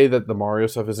 Not to say that the Mario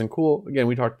stuff isn't cool. Again,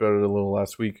 we talked about it a little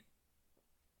last week.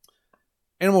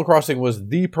 Animal Crossing was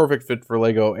the perfect fit for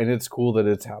Lego, and it's cool that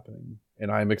it's happening.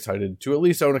 And I'm excited to at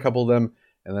least own a couple of them,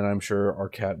 and then I'm sure our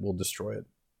cat will destroy it.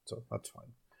 So that's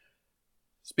fine.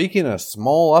 Speaking of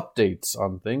small updates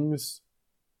on things,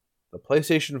 the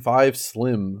PlayStation 5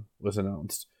 Slim was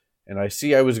announced. And I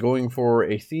see I was going for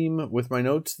a theme with my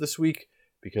notes this week,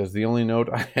 because the only note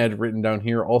I had written down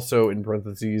here, also in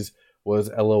parentheses, was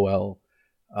LOL.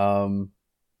 And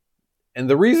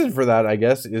the reason for that, I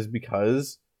guess, is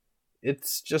because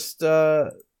it's just,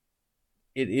 it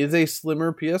is a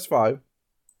slimmer PS5.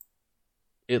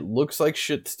 It looks like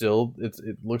shit still. It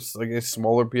looks like a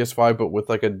smaller PS5, but with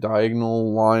like a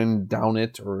diagonal line down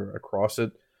it or across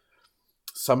it.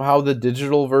 Somehow the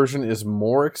digital version is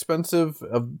more expensive.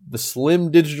 The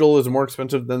slim digital is more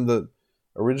expensive than the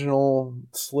original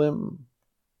slim.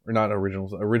 Or not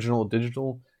original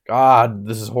digital. God,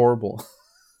 this is horrible.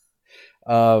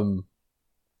 Yeah,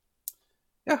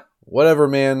 whatever,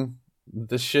 man.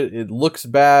 This shit, it looks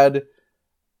bad.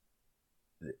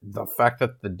 The fact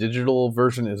that the digital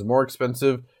version is more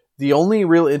expensive. The only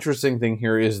real interesting thing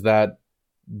here is that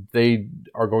they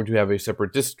are going to have a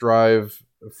separate disk drive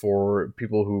for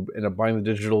people who end up buying the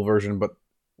digital version, but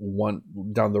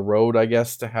want down the road, I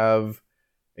guess, to have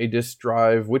a disk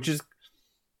drive, which is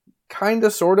kind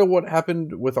of sort of what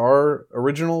happened with our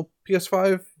original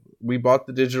PS5. We bought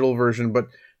the digital version, but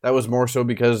that was more so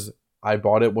because I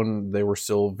bought it when they were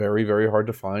still very, very hard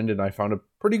to find, and I found a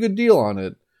pretty good deal on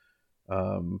it.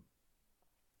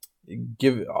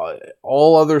 Give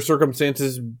all other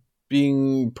circumstances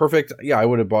being perfect, yeah, I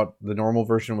would have bought the normal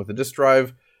version with the disc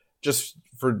drive, just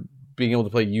for being able to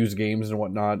play used games and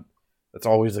whatnot. That's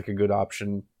always like a good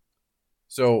option.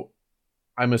 So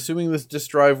I'm assuming this disc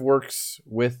drive works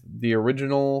with the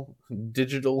original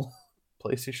digital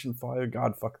PlayStation 5.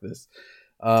 God, fuck this.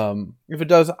 If it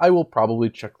does, I will probably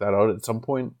check that out at some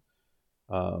point.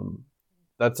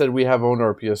 That said, we have owned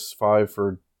our PS5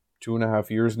 for 2.5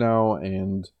 years now,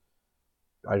 and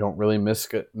I don't really miss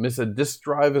a disc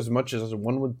drive as much as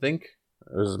one would think,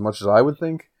 as much as I would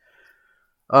think.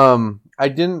 I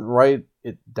didn't write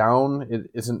it down.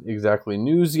 It isn't exactly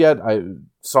news yet. I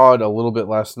saw it a little bit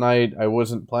last night. I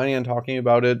wasn't planning on talking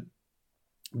about it,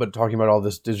 but talking about all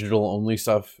this digital only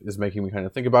stuff is making me kind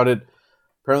of think about it.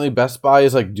 Apparently Best Buy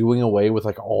is like doing away with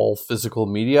like all physical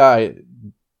media,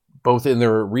 both in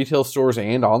their retail stores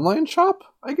and online shop,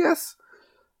 I guess.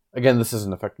 Again, this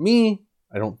doesn't affect me.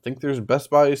 I don't think there's Best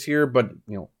Buys here, but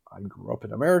you know, I grew up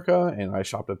in America and I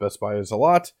shopped at Best Buys a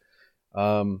lot.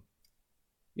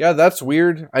 Yeah, that's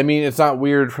weird. I mean, it's not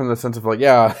weird from the sense of like,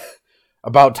 yeah,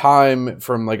 about time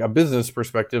from like a business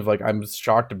perspective. Like, I'm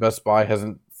shocked that Best Buy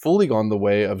hasn't fully gone the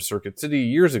way of Circuit City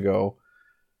years ago.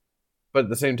 But at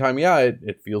the same time, yeah,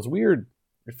 it feels weird.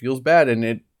 It feels bad.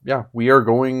 And we are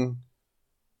going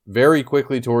very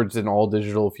quickly towards an all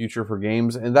digital future for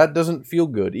games. And that doesn't feel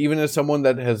good. Even as someone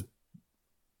that has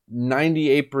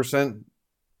 98%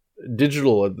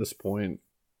 digital at this point,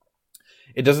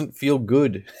 it doesn't feel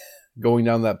good going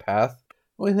down that path.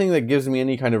 The only thing that gives me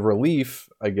any kind of relief,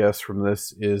 I guess, from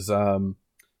this is,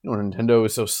 Nintendo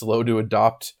is so slow to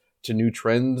adopt to new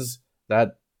trends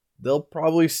that they'll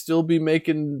probably still be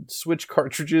making Switch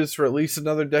cartridges for at least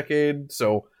another decade.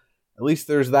 So at least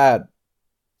there's that.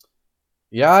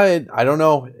 Yeah, I don't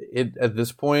know. At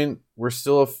this point, we're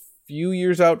still a few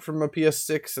years out from a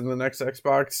PS6 and the next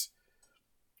Xbox.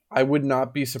 I would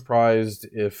not be surprised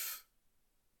if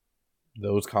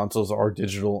those consoles are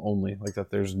digital only, like that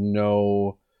there's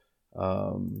no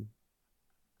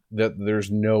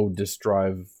disc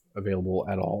drive available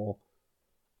at all.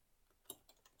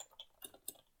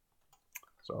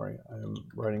 Sorry, I'm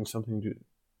writing something to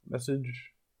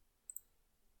message.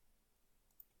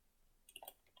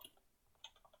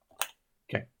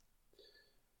 Okay.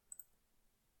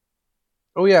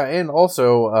 Oh yeah, and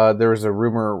also there was a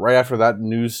rumor right after that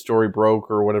news story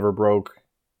broke, or whatever broke,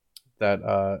 that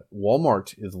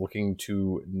Walmart is looking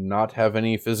to not have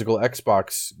any physical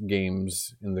Xbox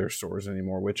games in their stores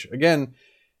anymore, which, again,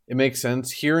 it makes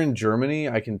sense. Here in Germany,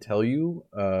 I can tell you,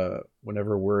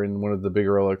 whenever we're in one of the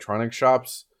bigger electronic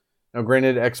shops, now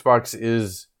granted, Xbox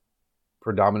is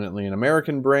predominantly an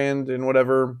American brand and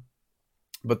whatever,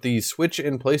 but the Switch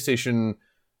and PlayStation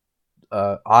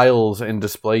aisles and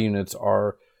display units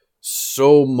are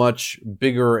so much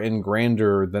bigger and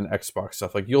grander than Xbox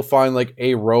stuff. Like, you'll find like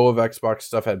a row of Xbox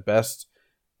stuff at best,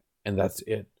 and that's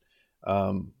it.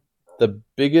 The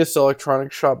biggest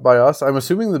electronic shop by us, I'm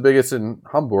assuming the biggest in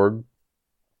Hamburg,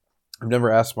 I've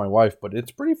never asked my wife, but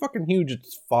it's pretty fucking huge.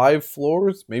 It's 5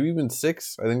 floors, maybe even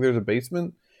 6. I think there's a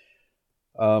basement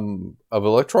of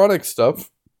electronic stuff.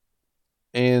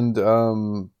 And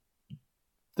the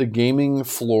gaming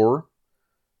floor,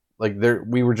 like,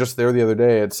 we were just there the other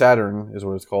day at Saturn, is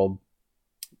what it's called.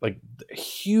 Like,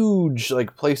 huge,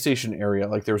 like, PlayStation area.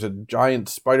 Like, there was a giant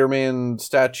Spider-Man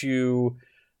statue.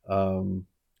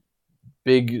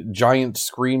 big giant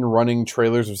screen running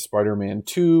trailers of Spider-Man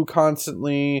 2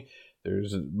 constantly.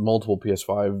 There's multiple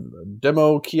PS5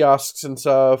 demo kiosks and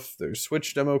stuff. There's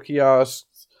Switch demo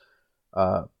kiosks.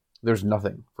 There's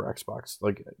nothing for Xbox.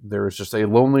 Like, there's just a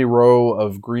lonely row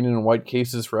of green and white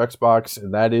cases for Xbox,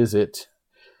 and that is it.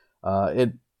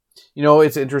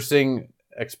 It's interesting.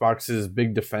 Xbox's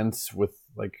big defense with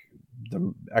like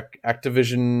the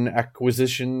Activision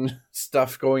acquisition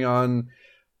stuff going on.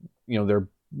 Their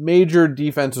major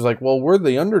defense was like, well, we're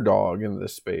the underdog in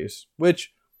this space,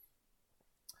 which,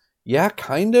 yeah,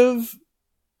 kind of,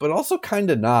 but also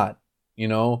kind of not,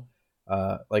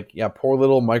 poor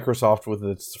little Microsoft with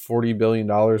its $40 billion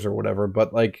or whatever.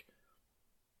 But like,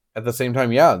 at the same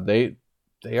time, yeah, they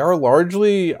are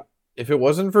largely, if it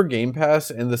wasn't for Game Pass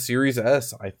and the Series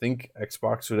S, I think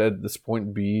Xbox would at this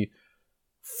point be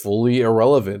fully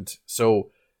irrelevant.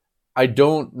 So I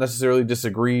don't necessarily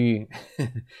disagree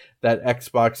that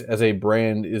Xbox as a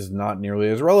brand is not nearly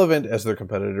as relevant as their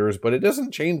competitors, but it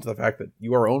doesn't change the fact that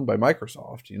you are owned by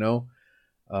Microsoft,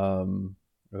 or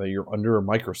that you're under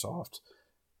Microsoft.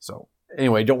 So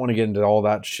anyway, don't want to get into all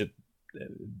that shit.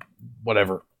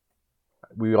 Whatever.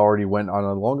 We already went on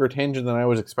a longer tangent than I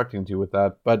was expecting to with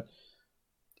that, but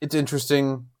it's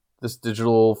interesting, this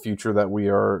digital future that we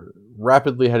are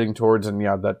rapidly heading towards, and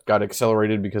yeah, that got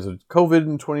accelerated because of COVID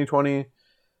in 2020.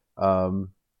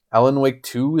 Alan Wake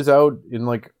 2 is out in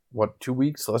 2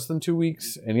 weeks, less than 2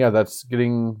 weeks, and yeah, that's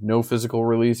getting no physical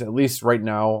release, at least right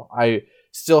now. I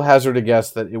still hazard a guess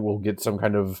that it will get some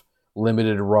kind of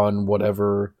limited run,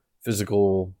 whatever,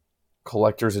 physical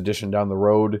collector's edition down the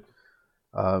road.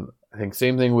 I think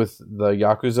same thing with the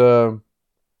Yakuza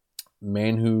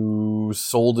Man Who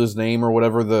Sold His Name or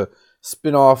whatever, the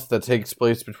spin-off that takes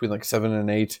place between 7 and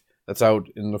 8 that's out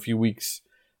in a few weeks.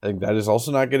 I think that is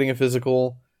also not getting a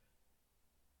physical.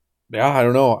 Yeah, I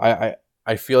don't know.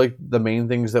 I feel like the main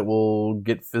things that will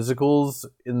get physicals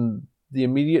in the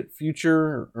immediate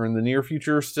future or in the near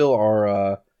future still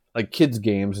are kids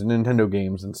games and Nintendo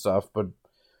games and stuff. But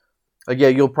yeah,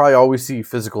 you'll probably always see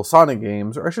physical Sonic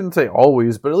games, or I shouldn't say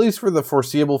always, but at least for the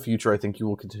foreseeable future, I think you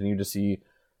will continue to see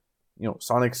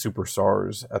Sonic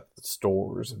Superstars at the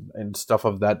stores and stuff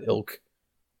of that ilk.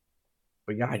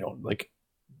 But yeah, I don't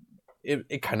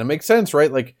it kind of makes sense,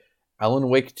 right? Like, Alan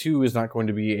Wake 2 is not going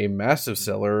to be a massive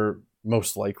seller,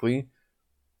 most likely.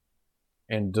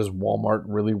 And does Walmart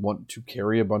really want to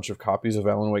carry a bunch of copies of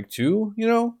Alan Wake 2?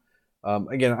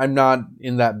 Again, I'm not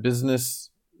in that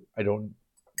business. I don't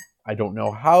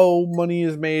know how money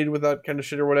is made with that kind of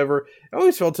shit or whatever. It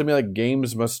always felt to me like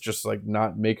games must just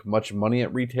not make much money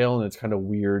at retail, and it's kind of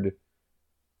weird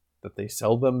that they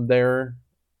sell them there.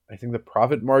 I think the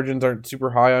profit margins aren't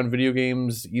super high on video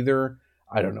games either.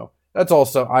 I don't know. That's all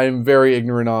stuff I'm very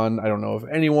ignorant on. I don't know if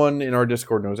anyone in our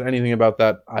Discord knows anything about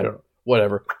that. I don't know.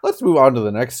 Whatever. Let's move on to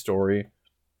the next story.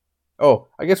 Oh,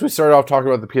 I guess we started off talking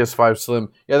about the PS5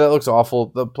 Slim. Yeah, that looks awful.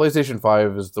 The PlayStation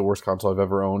 5 is the worst console I've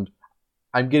ever owned.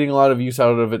 I'm getting a lot of use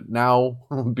out of it now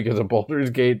because of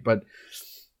Baldur's Gate, but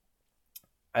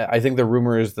I think the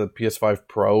rumor is the PS5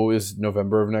 Pro is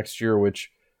November of next year, which,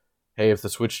 hey, if the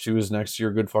Switch 2 is next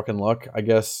year, good fucking luck, I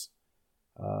guess.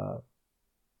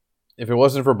 If it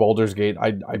wasn't for Baldur's Gate,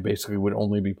 I basically would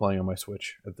only be playing on my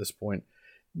Switch at this point.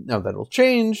 Now, that'll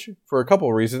change for a couple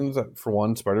of reasons. For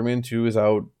one, Spider-Man 2 is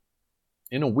out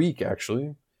in a week,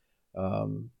 actually.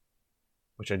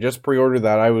 Which I just pre-ordered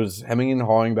that. I was hemming and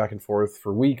hawing back and forth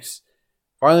for weeks.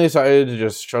 Finally decided to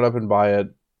just shut up and buy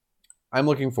it. I'm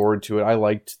looking forward to it. I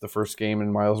liked the first game,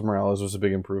 and Miles Morales was a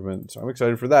big improvement, so I'm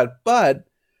excited for that. But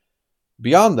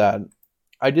beyond that,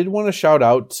 I did want to shout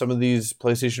out some of these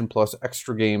PlayStation Plus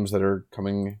extra games that are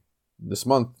coming this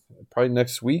month. Probably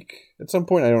next week at some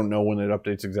point. I don't know when it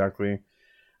updates exactly.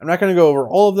 I'm not going to go over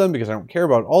all of them because I don't care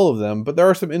about all of them, but there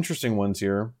are some interesting ones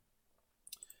here.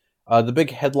 The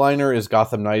big headliner is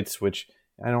Gotham Knights, which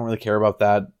I don't really care about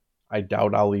that. I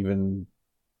doubt I'll even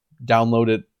download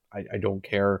it. I don't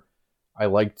care. I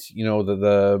liked,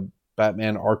 the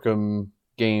Batman Arkham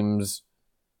games.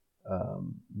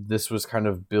 This was kind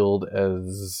of billed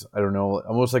as, I don't know,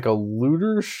 almost like a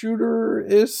looter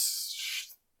shooter-ish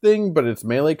thing, but it's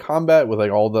melee combat with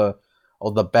all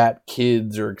the Bat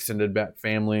kids or extended Bat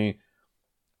family.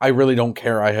 I really don't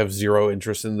care. I have zero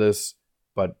interest in this,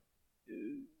 but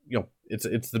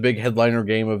it's the big headliner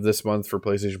game of this month for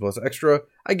PlayStation Plus Extra.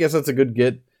 I guess that's a good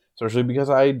get, especially because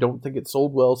I don't think it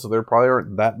sold well, so there probably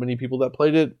aren't that many people that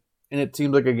played it, and it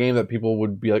seems like a game that people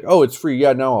would be like, oh, it's free,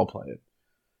 yeah, now I'll play it.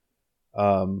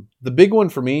 The big one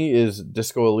for me is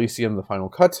Disco Elysium: The Final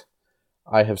Cut.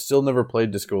 I have still never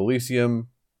played Disco Elysium.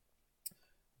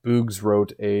 Boogs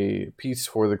wrote a piece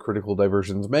for the Critical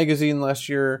Diversions magazine last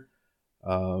year,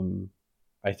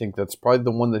 I think that's probably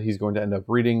the one that he's going to end up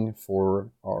reading for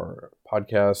our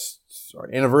podcast, our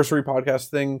anniversary podcast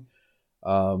thing.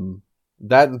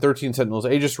 That and 13 Sentinels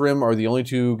Aegis Rim are the only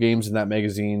two games in that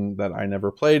magazine that I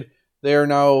never played. They are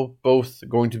now both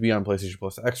going to be on PlayStation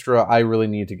Plus Extra. I really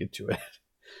need to get to it.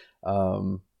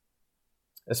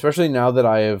 Especially now that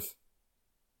I have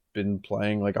been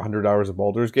playing like 100 hours of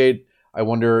Baldur's Gate. I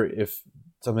wonder if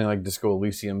something like Disco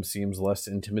Elysium seems less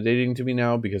intimidating to me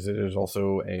now, because it is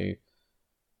also a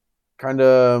kind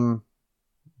of,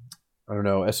 I don't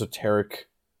know, esoteric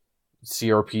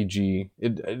CRPG.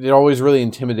 It always really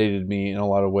intimidated me in a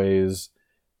lot of ways,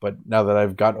 but now that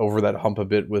I've got over that hump a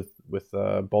bit with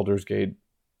Baldur's Gate,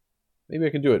 maybe I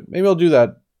can do it. Maybe I'll do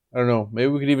that. I don't know. Maybe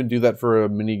we could even do that for a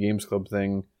mini Games Club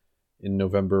thing in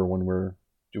November when we're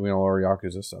doing all our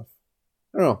Yakuza stuff.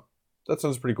 I don't know. That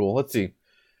sounds pretty cool. Let's see.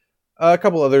 A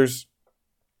couple others.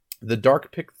 The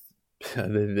Dark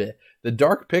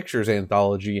Pictures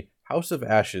anthology, House of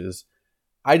Ashes.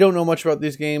 I don't know much about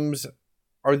these games.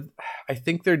 I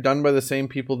think they're done by the same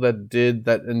people that did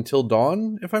that Until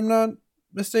Dawn, if I'm not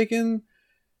mistaken.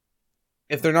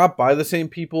 If they're not by the same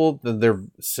people, then they're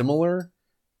similar.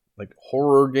 Like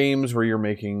horror games where you're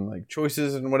making like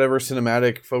choices and whatever,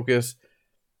 cinematic focus.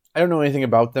 I don't know anything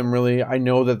about them really. I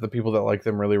know that the people that like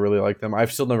them really, really like them.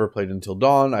 I've still never played Until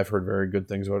Dawn. I've heard very good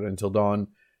things about Until Dawn.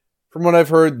 From what I've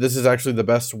heard, this is actually the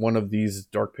best one of these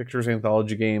Dark Pictures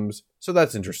anthology games, so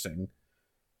that's interesting.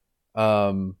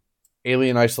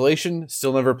 Alien Isolation,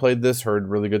 still never played this, heard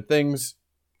really good things.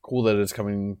 Cool that it's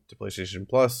coming to PlayStation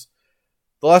Plus.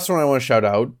 The last one I want to shout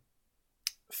out,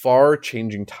 Far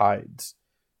Changing Tides.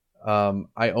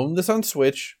 I own this on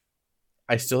Switch.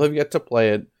 I still have yet to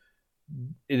play it.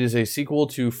 It is a sequel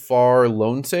to Far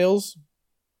Lone Sales,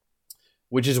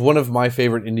 which is one of my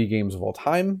favorite indie games of all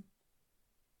time.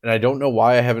 And I don't know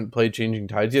why I haven't played Changing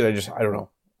Tides yet. I don't know.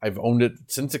 I've owned it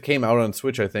since it came out on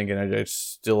Switch, I think, and I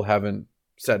still haven't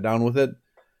sat down with it.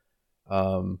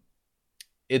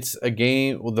 It's a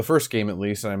game, well, the first game at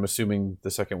least, and I'm assuming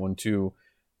the second one too.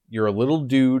 You're a little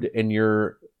dude, and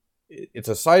it's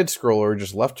a side scroller,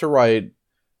 just left to right,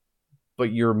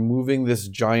 but you're moving this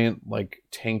giant like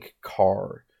tank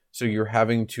car. So you're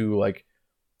having to like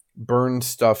burn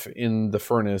stuff in the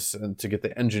furnace and to get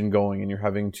the engine going, and you're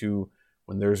having to,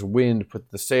 when there's wind,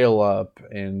 put the sail up,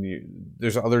 and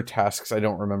there's other tasks. I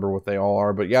don't remember what they all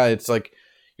are, but yeah, it's like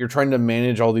you're trying to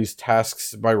manage all these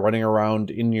tasks by running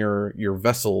around in your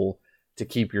vessel to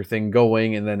keep your thing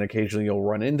going, and then occasionally you'll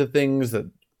run into things that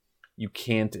you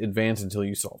can't advance until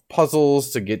you solve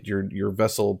puzzles to get your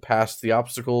vessel past the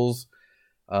obstacles.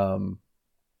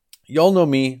 Y'all know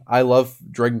me. I love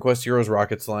Dragon Quest Heroes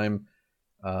Rocket Slime.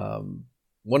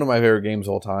 One of my favorite games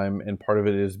of all time, and part of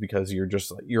it is because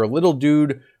you're a little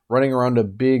dude running around a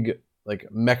big like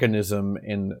mechanism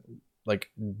and like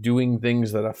doing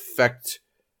things that affect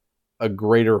a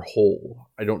greater whole.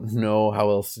 I don't know how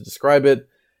else to describe it.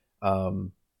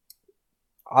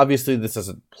 Obviously, this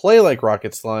doesn't play like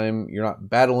Rocket Slime. You're not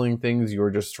battling things. You're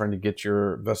just trying to get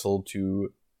your vessel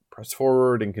to press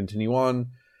forward and continue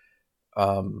on.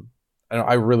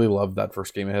 I really love that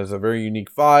first game. It has a very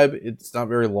unique vibe. It's not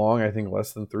very long. I think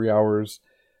less than 3 hours.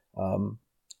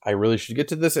 I really should get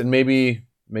to this, and maybe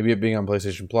it being on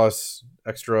PlayStation Plus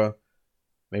Extra,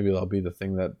 maybe that'll be the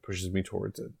thing that pushes me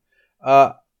towards it.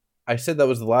 I said that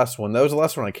was the last one. That was the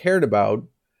last one I cared about.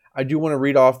 I do want to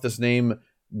read off this name,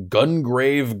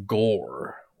 Gungrave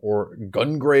Gore, or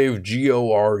Gungrave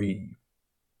Gore.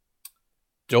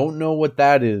 Don't know what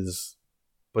that is,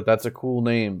 but that's a cool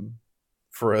name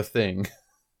for a thing.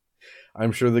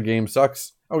 I'm sure the game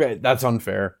sucks. Okay, that's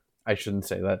unfair. I shouldn't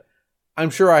say that. I'm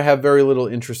sure I have very little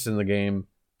interest in the game,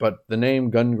 but the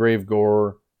name Gungrave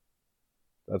Gore,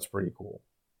 that's pretty cool.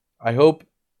 I hope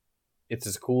it's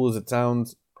as cool as it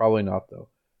sounds. Probably not, though.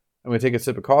 I'm going to take a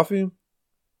sip of coffee.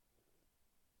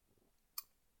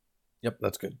 Yep,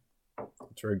 that's good.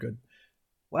 That's very good.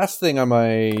 Last thing on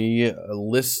my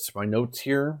list, my notes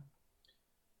here.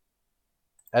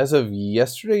 As of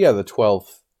yesterday, the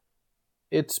 12th,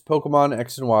 it's Pokemon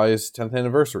X and Y's 10th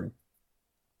anniversary.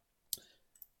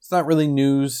 It's not really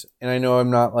news, and I know we're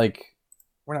not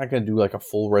going to do like a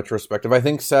full retrospective. I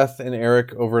think Seth and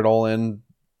Eric over at All In,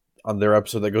 on their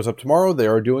episode that goes up tomorrow, they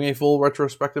are doing a full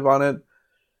retrospective on it.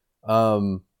 I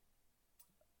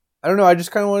don't know, I just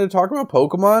kind of wanted to talk about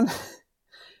Pokemon.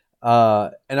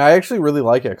 And I actually really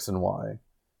like X and Y.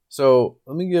 So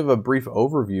let me give a brief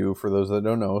overview for those that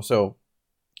don't know. So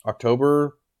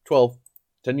October 12th,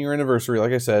 10-year anniversary,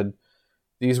 like I said.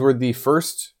 These were the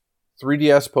first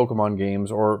 3DS Pokemon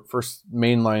games, or first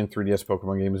mainline 3DS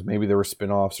Pokemon games. Maybe there were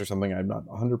spin-offs or something. I'm not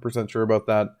 100% sure about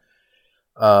that.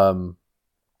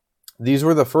 These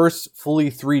were the first fully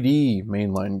 3D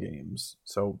mainline games.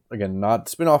 So again, not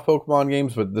spin-off Pokemon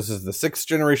games, but this is the 6th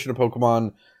generation of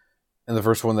Pokemon and the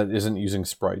first one that isn't using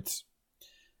sprites.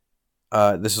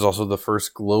 This is also the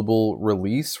first global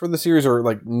release for the series, or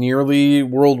like nearly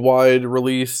worldwide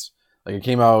release. Like it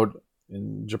came out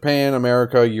in Japan,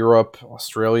 America, Europe,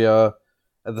 Australia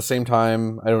at the same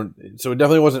time. So it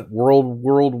definitely wasn't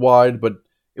worldwide, but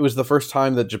it was the first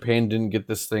time that Japan didn't get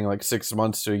this thing like 6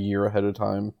 months to a year ahead of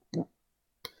time.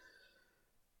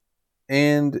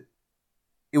 And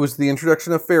it was the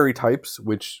introduction of fairy types,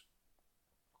 which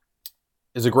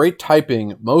is a great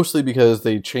typing, mostly because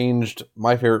they changed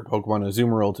my favorite Pokemon,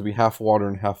 Azumarill, to be half water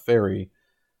and half fairy.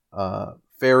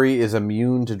 Fairy is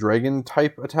immune to dragon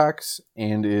type attacks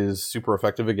and is super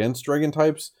effective against dragon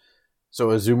types. So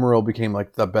Azumarill became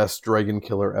like the best dragon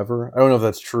killer ever. I don't know if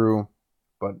that's true,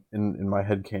 but in my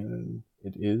headcanon,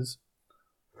 it is.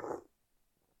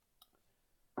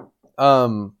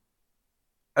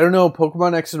 I don't know,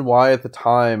 Pokemon X and Y at the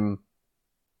time,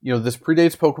 this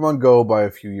predates Pokemon Go by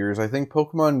a few years. I think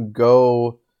Pokemon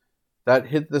Go, that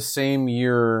hit the same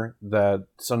year that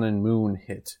Sun and Moon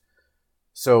hit.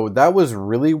 So that was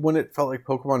really when it felt like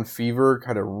Pokemon Fever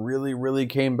kind of really, really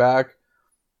came back.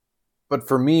 But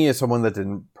for me, as someone that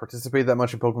didn't participate that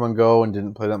much in Pokemon Go and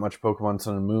didn't play that much Pokemon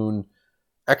Sun and Moon,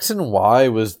 X and Y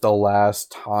was the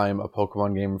last time a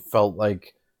Pokemon game felt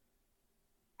like,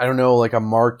 I don't know, like a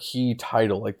marquee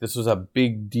title. Like this was a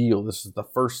big deal. This is the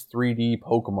first 3D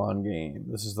Pokemon game.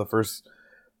 This is the first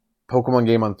Pokemon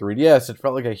game on 3DS. It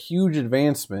felt like a huge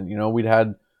advancement. We'd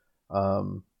had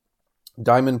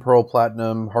Diamond, Pearl,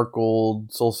 Platinum, Heart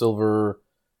Gold, Soul Silver,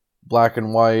 Black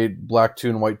and White, Black 2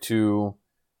 and White 2.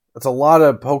 That's a lot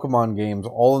of Pokemon games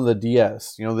all in the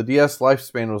DS. The DS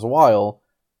lifespan was a while,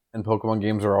 and Pokemon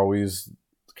games are always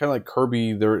kind of like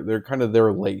Kirby. They're kind of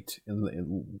there late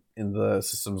in the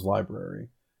system's library,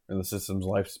 in the system's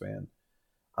lifespan.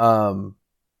 I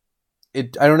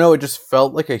don't know, it just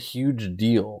felt like a huge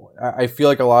deal. I feel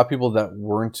like a lot of people that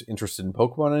weren't interested in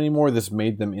Pokemon anymore, this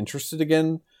made them interested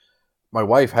again. My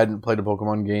wife hadn't played a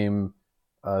Pokemon game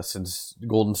since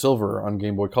Gold and Silver on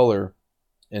Game Boy Color,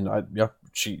 and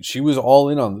she was all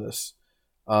in on this.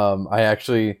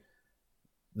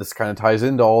 This kind of ties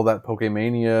into all that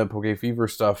Pokemania, Pokefever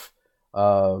stuff.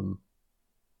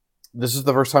 This is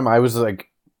the first time I was like,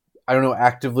 I don't know,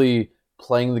 actively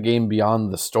playing the game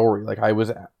beyond the story. Like I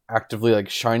was actively like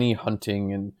shiny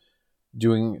hunting and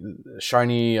doing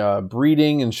shiny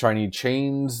breeding and shiny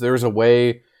chains. There's a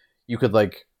way you could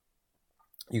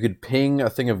ping a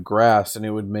thing of grass and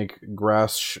it would make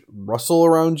grass rustle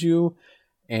around you.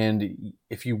 And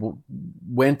if you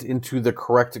went into the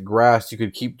correct grass, you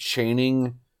could keep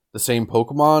chaining the same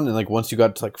Pokemon. And like once you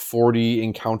got to like 40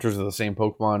 encounters of the same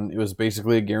Pokemon, it was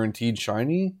basically a guaranteed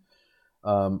shiny.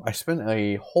 I spent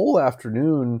a whole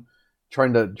afternoon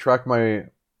trying to track my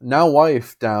now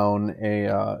wife down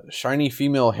a shiny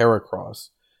female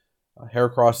Heracross.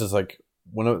 Heracross is like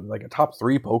one of like a top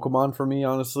 3 Pokemon for me,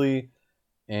 honestly.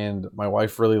 And my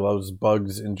wife really loves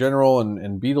bugs in general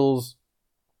and beetles.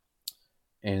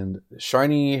 And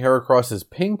shiny Heracross is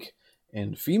pink,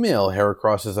 and female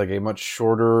Heracross is like a much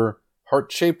shorter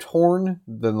heart-shaped horn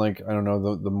than like, I don't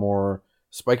know, the more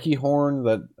spiky horn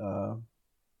that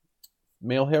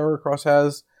male Heracross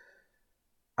has.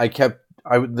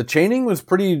 The chaining was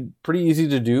pretty easy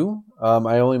to do.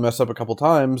 I only messed up a couple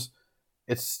times.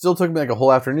 It still took me like a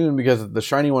whole afternoon because the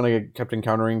shiny one I kept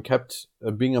encountering kept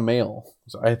being a male.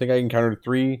 So I think I encountered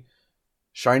 3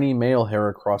 shiny male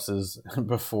Heracrosses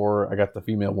before I got the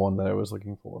female one that I was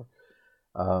looking for.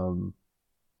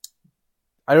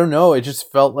 I don't know. It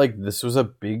just felt like this was a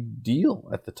big deal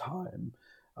at the time.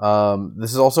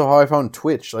 This is also how I found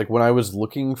Twitch. Like when I was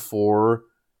looking for,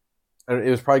 it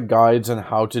was probably guides on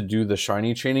how to do the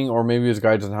shiny chaining, or maybe it was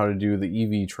guides on how to do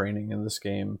the EV training in this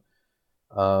game.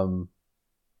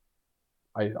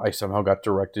 I somehow got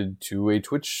directed to a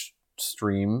Twitch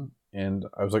stream, and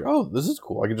I was like, oh, this is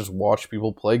cool. I could just watch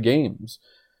people play games.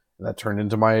 And that turned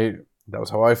into that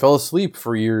was how I fell asleep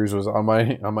for years, was on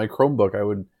my Chromebook. I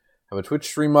would have a Twitch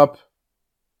stream up,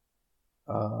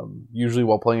 usually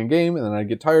while playing a game, and then I'd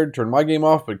get tired, turn my game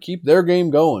off, but keep their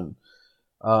game going.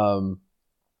 I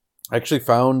actually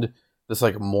found this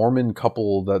like Mormon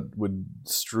couple that would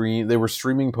stream. They were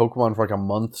streaming Pokemon for like a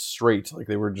month straight. Like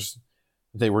they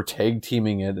were tag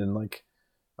teaming it, and like,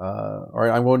 all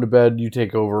right, I'm going to bed, you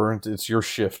take over, it's your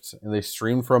shift. And they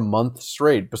streamed for a month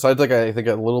straight. Besides like I think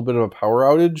a little bit of a power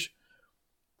outage,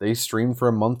 they streamed for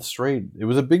a month straight. It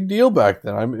was a big deal back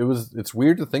then. It's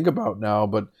weird to think about now,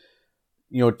 but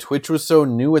Twitch was so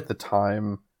new at the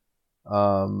time.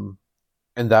 And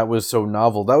And that was so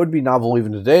novel. That would be novel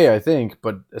even today, I think,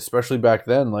 but especially back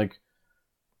then, like,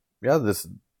 yeah,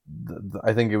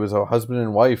 I think it was a husband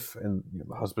and wife, and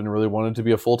the husband really wanted to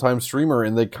be a full-time streamer,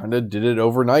 and they kind of did it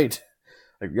overnight.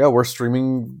 Like, yeah, we're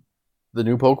streaming the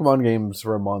new Pokemon games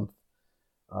for a month.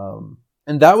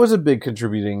 And that was a big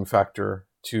contributing factor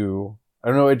to, I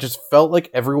don't know, it just felt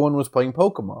like everyone was playing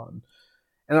Pokemon.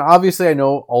 And obviously I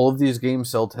know all of these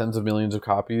games sell tens of millions of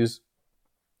copies.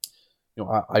 You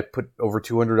know, I put over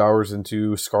 200 hours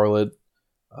into Scarlet.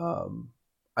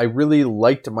 I really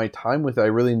liked my time with it. I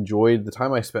really enjoyed the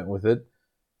time I spent with it.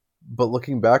 But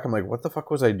looking back, I'm like, what the fuck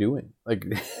was I doing? Like,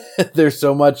 there's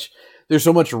so much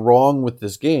wrong with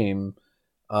this game.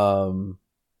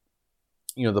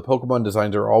 You know, the Pokemon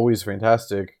designs are always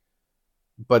fantastic,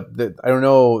 but I don't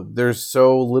know, there's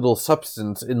so little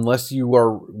substance unless you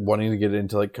are wanting to get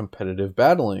into like competitive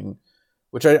battling,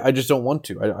 which I just don't want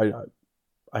to.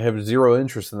 I have zero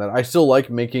interest in that. I still like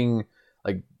making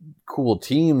like cool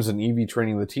teams and EV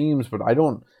training the teams, but I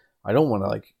don't want to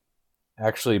like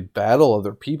actually battle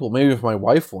other people. Maybe if my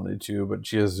wife wanted to, but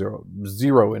she has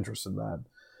zero interest in that.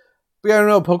 But yeah, I don't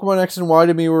know. Pokemon X and Y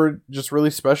to me were just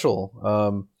really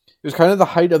special. It was kind of the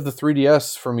height of the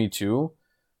 3DS for me too,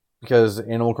 because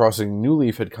Animal Crossing New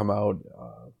Leaf had come out.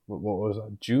 What was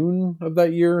that? June of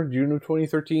that year, June of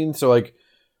 2013. So like,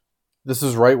 this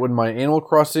is right when my Animal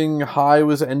Crossing high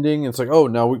was ending. It's like, oh,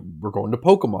 now we're going to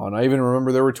Pokemon. I even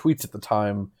remember there were tweets at the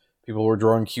time. People were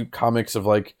drawing cute comics of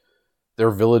like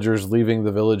their villagers leaving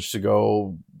the village to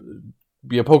go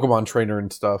be a Pokemon trainer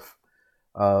and stuff.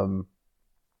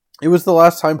 It was the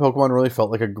last time Pokemon really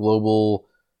felt like a global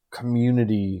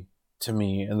community to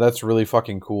me, and that's really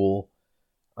fucking cool.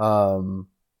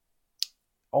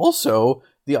 Also,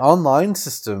 the online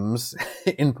systems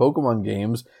in Pokemon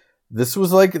games, this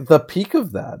was like the peak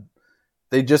of that.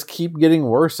 They just keep getting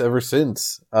worse ever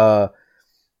since. I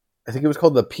think it was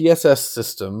called the PSS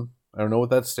system. I don't know what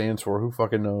that stands for. Who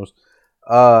fucking knows?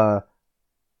 But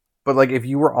like, if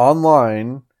you were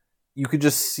online, you could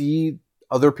just see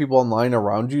other people online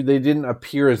around you. They didn't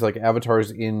appear as like avatars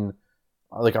in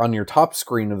like on your top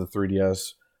screen of the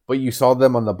 3DS, but you saw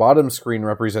them on the bottom screen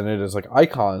represented as like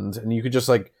icons, and you could just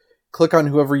like click on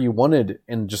whoever you wanted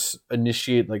and just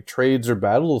initiate like trades or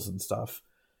battles and stuff.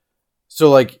 So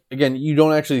like, again, you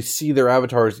don't actually see their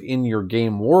avatars in your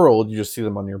game world, you just see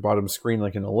them on your bottom screen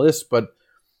like in a list. But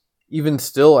even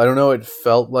still, I don't know, it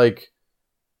felt like,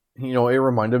 you know, it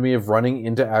reminded me of running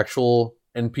into actual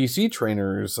NPC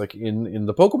trainers like in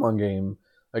the Pokemon game.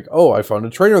 Like, oh, I found a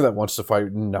trainer that wants to fight,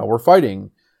 and now we're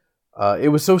fighting.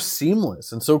 It was so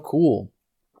seamless and so cool.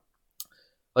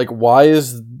 Like, why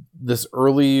is this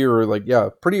early, or like, yeah,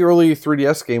 pretty early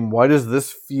 3DS game, why does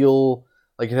this feel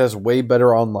like it has way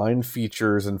better online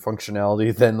features and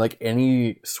functionality than like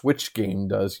any Switch game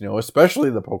does, you know, especially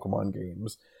the Pokemon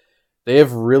games? They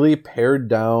have really pared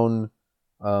down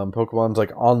Pokemon's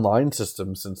like online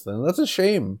system since then. That's a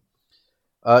shame.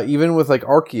 Even with like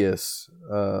Arceus,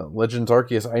 Legends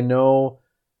Arceus, I know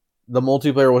the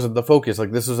multiplayer wasn't the focus.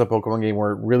 Like, this was a Pokemon game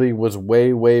where it really was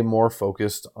way, way more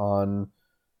focused on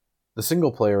the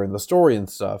single player and the story and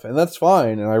stuff. And that's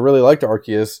fine. And I really liked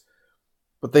Arceus,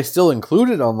 but they still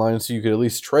included online so you could at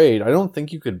least trade. I don't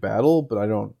think you could battle, but I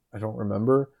don't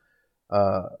remember.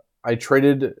 I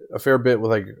traded a fair bit with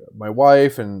like my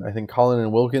wife, and I think Colin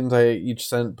and Wilkins I each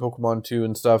sent Pokemon to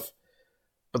and stuff.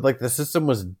 But like, the system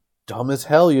was dumb as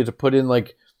hell. You had to put in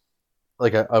like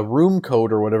a room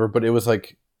code or whatever, but it was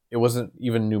like, it wasn't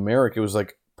even numeric. It was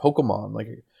like Pokemon. Like,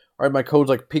 all right, my code's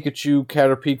like Pikachu,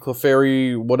 Caterpie,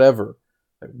 Clefairy, whatever.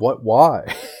 Like, what?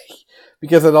 Why?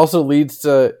 Because it also leads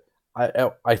to,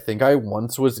 I think I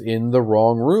once was in the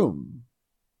wrong room.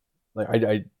 Like,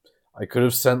 I could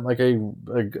have sent like a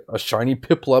shiny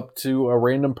Piplup to a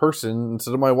random person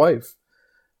instead of my wife.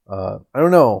 I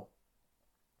don't know.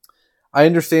 I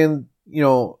understand, you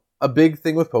know, a big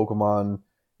thing with Pokemon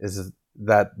is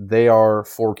that they are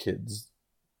for kids.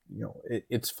 You know,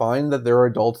 it's fine that there are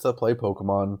adults that play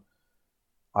Pokemon.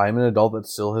 I'm an adult that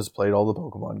still has played all the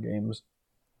Pokemon games.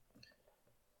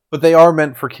 But they are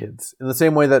meant for kids. In the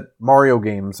same way that Mario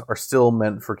games are still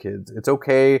meant for kids. It's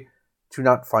okay to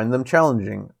not find them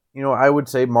challenging. You know, I would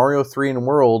say Mario 3 and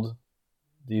World,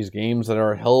 these games that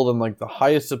are held on like the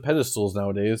highest of pedestals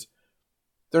nowadays,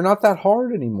 they're not that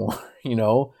hard anymore, you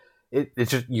know?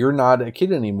 It's just, you're not a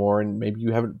kid anymore, and maybe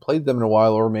you haven't played them in a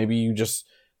while, or maybe you just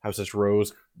have such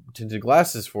rose-tinted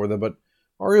glasses for them, but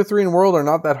Mario 3 and World are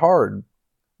not that hard.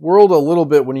 World a little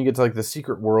bit when you get to like the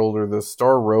Secret World or the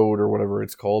Star Road or whatever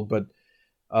it's called, but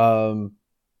they're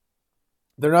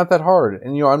not that hard.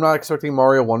 And, you know, I'm not expecting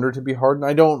Mario Wonder to be hard, and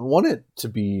I don't want it to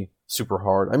be super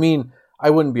hard. I mean, I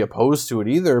wouldn't be opposed to it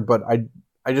either, but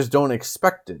I just don't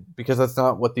expect it because that's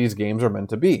not what these games are meant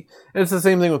to be. And it's the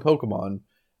same thing with Pokemon.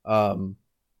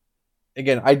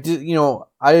 Again,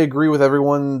 I agree with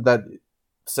everyone that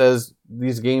says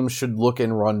these games should look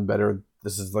and run better.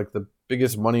 This is like the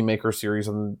biggest moneymaker series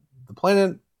on the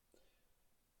planet.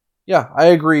 Yeah, I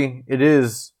agree. It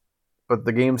is. But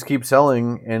the games keep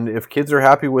selling, and if kids are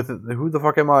happy with it, who the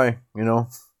fuck am I?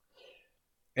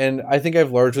 And I think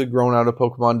I've largely grown out of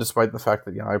Pokemon, despite the fact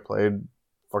that I played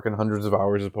fucking hundreds of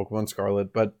hours of Pokemon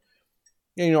Scarlet. But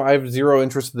I have zero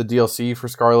interest in the DLC for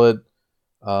Scarlet.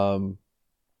 I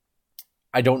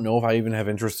don't know if I even have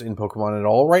interest in Pokemon at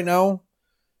all right now.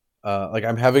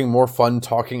 I'm having more fun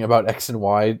talking about X and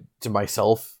Y to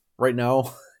myself right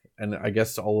now, and I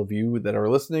guess to all of you that are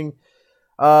listening.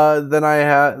 Than I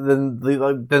had than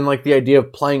the idea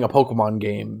of playing a Pokemon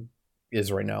game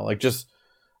is right now. I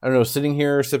don't know, sitting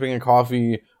here sipping a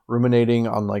coffee, ruminating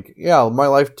on my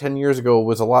life 10 years ago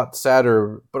was a lot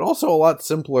sadder, but also a lot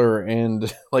simpler.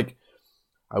 And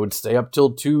I would stay up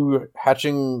till 2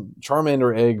 hatching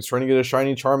Charmander eggs, trying to get a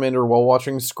shiny Charmander while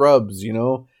watching Scrubs.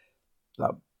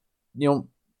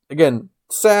 Again,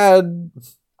 sad.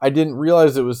 I didn't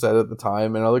realize it was sad at the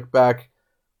time, and I look back.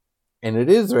 And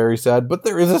it is very sad, but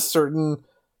there is a certain,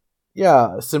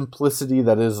 simplicity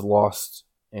that is lost.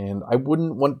 And I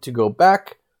wouldn't want to go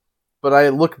back, but I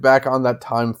look back on that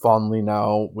time fondly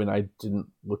now when I didn't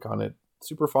look on it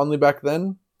super fondly back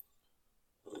then.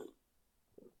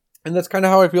 And that's kind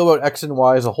of how I feel about X and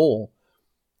Y as a whole.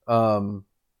 I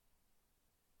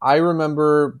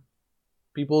remember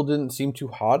people didn't seem too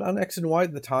hot on X and Y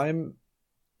at the time.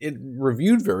 It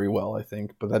reviewed very well, I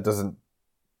think, but that doesn't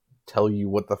tell you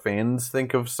what the fans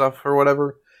think of stuff or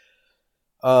whatever.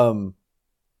 I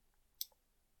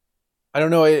don't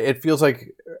know. It feels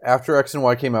like after X and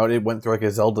Y came out, it went through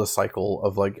a Zelda cycle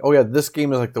of this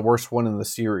game is the worst one in the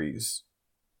series.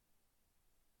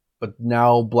 But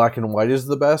now Black and White is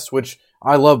the best, which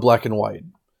I love Black and White.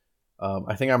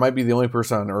 I think I might be the only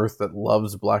person on Earth that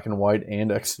loves Black and White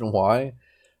and X and Y.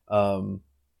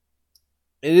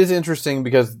 It is interesting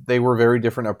because they were very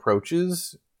different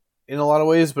approaches in a lot of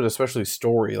ways, but especially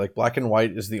story. Black and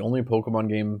White is the only Pokemon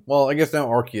game, well, I guess now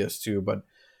Arceus too, but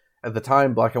at the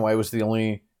time, Black and White was the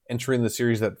only entry in the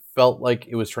series that felt like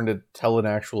it was trying to tell an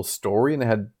actual story and it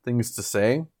had things to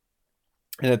say.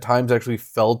 And at times actually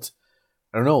felt,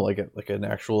 I don't know, like an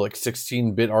actual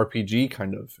 16-bit RPG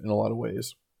kind of in a lot of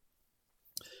ways.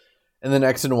 And then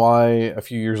X and Y a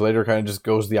few years later kind of just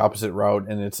goes the opposite route,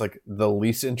 and it's the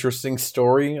least interesting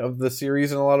story of the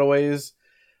series in a lot of ways.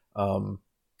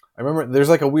 I remember there's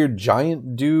a weird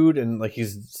giant dude, and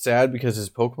he's sad because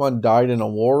his Pokemon died in a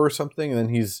war or something, and then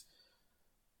he's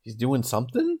doing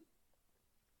something.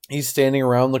 He's standing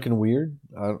around looking weird.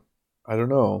 I don't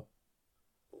know.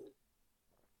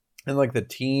 And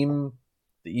the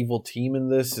evil team in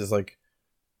this is I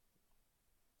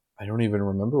don't even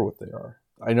remember what they are.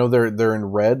 I know they're in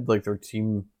red, they're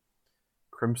Team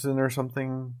Crimson or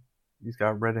something. He's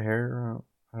got red hair.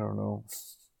 I don't know.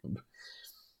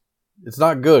 It's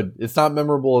not good. It's not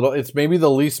memorable at all. It's maybe the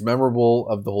least memorable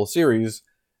of the whole series.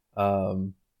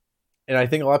 And I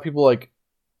think a lot of people I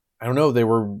don't know, they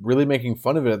were really making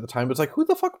fun of it at the time. But it's who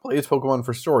the fuck plays Pokemon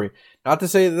for story? Not to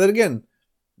say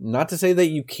that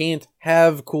you can't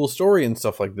have cool story and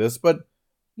stuff like this, but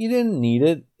you didn't need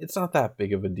it. It's not that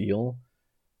big of a deal.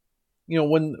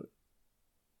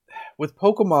 With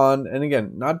Pokemon, and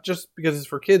again, not just because it's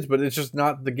for kids, but it's just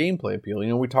not the gameplay appeal.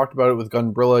 We talked about it with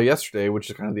Gunbrilla yesterday, which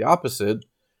is kind of the opposite.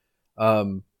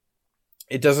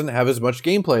 It doesn't have as much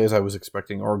gameplay as I was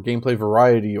expecting, or gameplay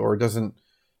variety, or it doesn't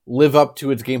live up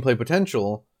to its gameplay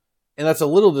potential. And that's a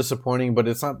little disappointing, but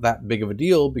it's not that big of a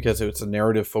deal because it's a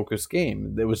narrative-focused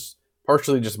game. It was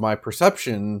partially just my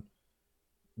perception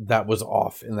that was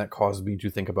off, and that caused me to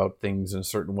think about things in a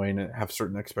certain way and have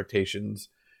certain expectations.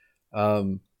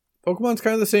 Pokemon's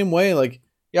kind of the same way.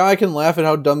 I can laugh at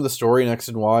how dumb the story in X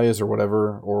and Y is or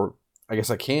whatever, or I guess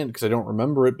I can't because I don't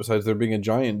remember it besides there being a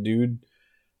giant dude.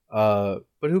 But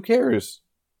who cares?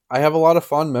 I have a lot of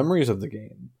fond memories of the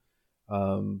game.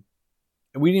 And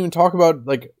we didn't even talk about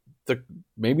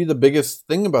maybe the biggest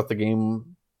thing about the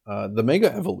game, the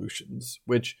Mega Evolutions,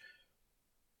 which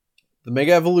the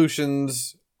Mega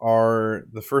Evolutions are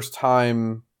the first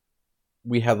time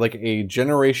we had a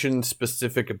generation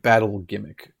specific battle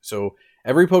gimmick. So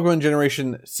every Pokemon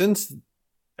generation since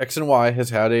X and Y has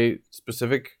had a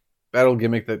specific battle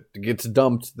gimmick that gets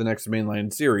dumped the next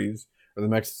mainline series, or the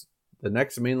next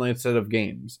mainline set of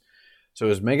games. So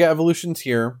there's Mega Evolutions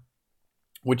here,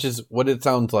 which is what it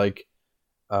sounds like.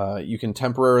 You can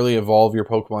temporarily evolve your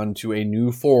Pokemon to a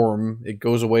new form. It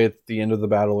goes away at the end of the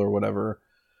battle or whatever.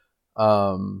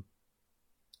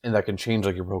 And that can change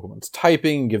like your Pokemon's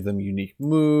typing, give them unique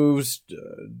moves,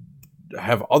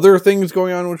 have other things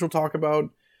going on, which we'll talk about.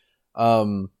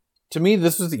 To me,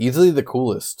 this was easily the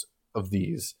coolest of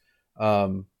these.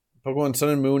 Pokemon Sun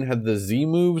and Moon had the Z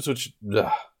moves, which,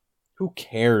 who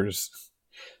cares?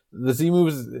 The Z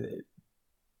moves,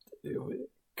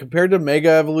 compared to Mega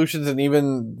Evolutions and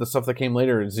even the stuff that came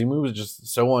later, Z moves is just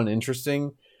so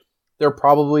uninteresting. They're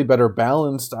probably better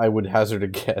balanced, I would hazard a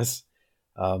guess.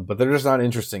 But they're just not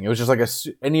interesting. It was just like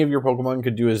any of your Pokemon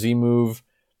could do a Z move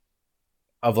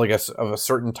of like of a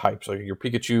certain type. So like your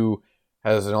Pikachu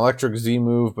has an electric Z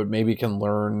move, but maybe can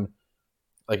learn,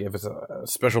 like if it's a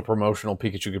special promotional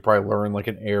Pikachu could probably learn like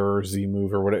an air Z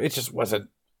move or whatever. It just wasn't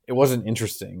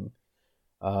interesting.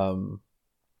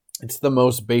 It's the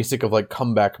most basic of like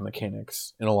comeback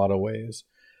mechanics in a lot of ways.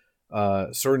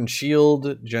 Sword and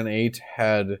Shield Gen 8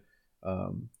 had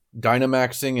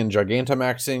Dynamaxing and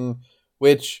Gigantamaxing,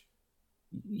 which,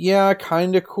 yeah,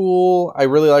 kind of cool. I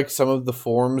really like some of the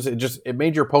forms. It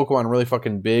made your Pokemon really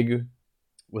fucking big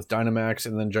with Dynamax,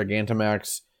 and then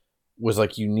Gigantamax was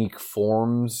like unique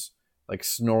forms. Like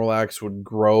Snorlax would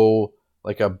grow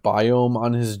like a biome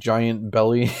on his giant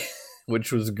belly,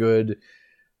 which was good.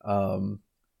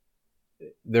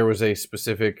 There was a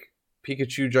specific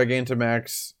Pikachu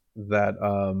Gigantamax that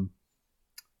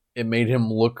it made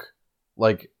him look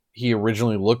like he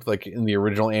originally looked, like in the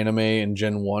original anime in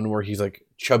Gen 1, where he's like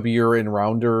chubbier and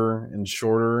rounder and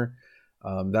shorter.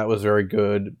 That was very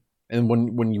good. And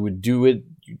when you would do it,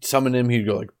 you'd summon him, he'd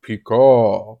go like,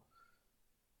 Pika.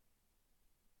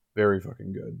 Very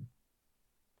fucking good.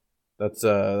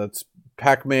 That's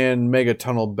Pac-Man Mega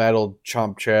Tunnel Battle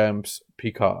Chomp Champs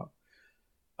Pika.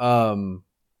 And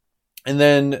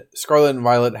then Scarlet and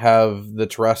Violet have the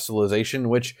Terrestrialization,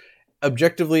 which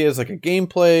objectively is like a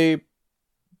gameplay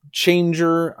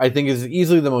changer. I think is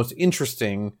easily the most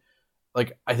interesting.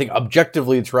 Like, I think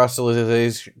objectively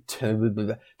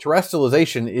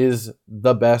Terrestrialization is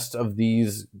the best of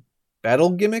these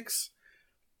battle gimmicks,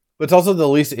 but it's also the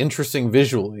least interesting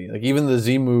visually. Like, even the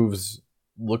Z moves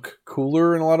look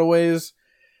cooler in a lot of ways.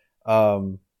 I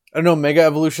don't know, Mega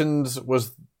Evolutions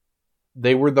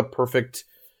they were the perfect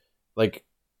like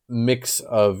mix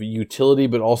of utility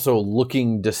but also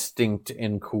looking distinct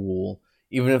and cool,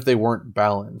 even if they weren't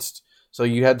balanced. So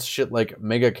you had shit like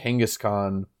Mega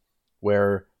Kangaskhan,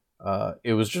 where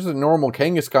it was just a normal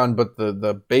Kangaskhan, but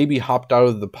the baby hopped out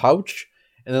of the pouch,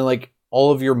 and then like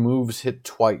all of your moves hit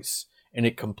twice, and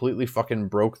it completely fucking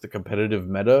broke the competitive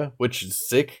meta, which is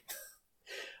sick.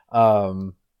 A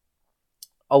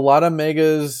lot of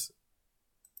Megas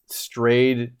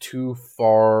strayed too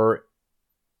far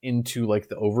into like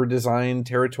the over-design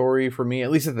territory for me,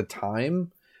 at least at the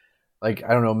time. Like, I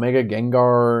don't know, Mega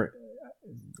Gengar,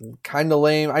 kind of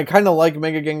lame. I kind of like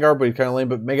Mega Gengar, but he's kind of lame.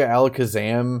 But Mega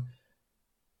Alakazam,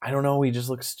 I don't know, he just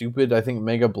looks stupid. I think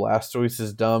Mega Blastoise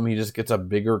is dumb. He just gets a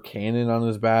bigger cannon on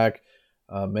his back.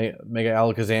 Mega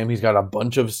Alakazam, he's got a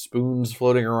bunch of spoons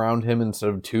floating around him instead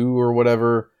of 2 or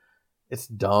whatever. It's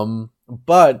dumb.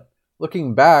 But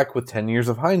looking back with 10 years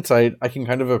of hindsight, I can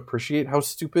kind of appreciate how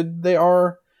stupid they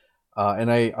are.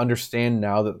 And I understand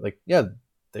now that, like, yeah,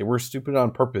 they were stupid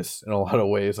on purpose in a lot of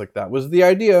ways. Like, that was the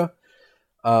idea.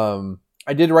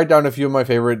 I did write down a few of my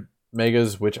favorite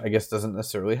Megas, which I guess doesn't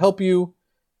necessarily help you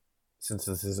since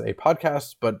this is a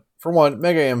podcast. But for one,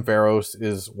 Mega Ampharos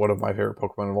is one of my favorite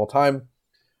Pokemon of all time.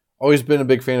 Always been a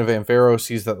big fan of Ampharos.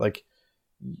 He's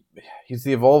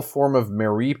the evolved form of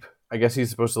Mareep. I guess he's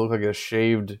supposed to look like a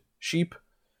shaved sheep.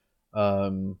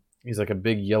 He's like a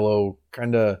big yellow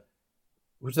kind of,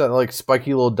 what's that, like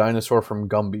spiky little dinosaur from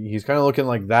Gumby. He's kind of looking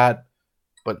like that,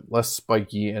 but less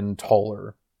spiky and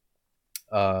taller.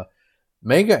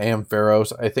 Mega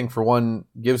Ampharos, I think, for one,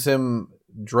 gives him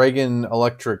Dragon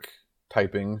Electric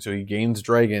typing, so he gains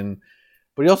Dragon,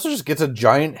 but he also just gets a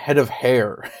giant head of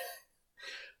hair.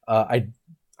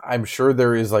 I'm sure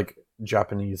there is like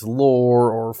Japanese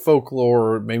lore or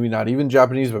folklore, or maybe not even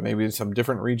Japanese, but maybe some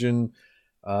different region.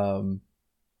 I'm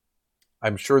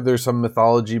sure there's some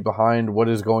mythology behind what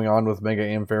is going on with Mega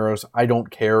Ampharos. I don't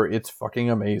care. It's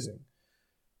fucking amazing.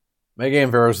 Mega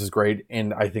Ampharos is great,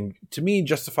 and I think, to me,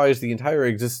 justifies the entire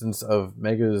existence of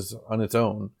Megas on its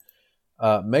own.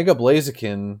 Mega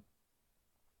Blaziken,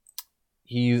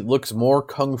 he looks more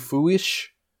Kung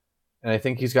Fu-ish, and I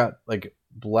think he's got, like,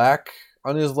 black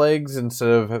on his legs instead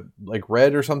of, like,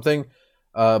 red or something.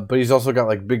 But he's also got,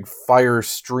 like, big fire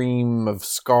stream of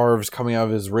scarves coming out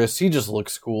of his wrists. He just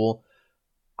looks cool.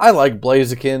 I like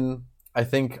Blaziken. I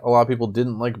think a lot of people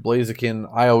didn't like Blaziken.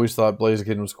 I always thought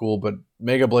Blaziken was cool, but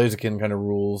Mega Blaziken kind of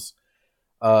rules.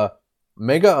 Mega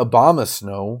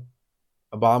Abomasnow.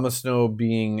 Abomasnow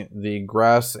being the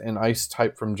grass and ice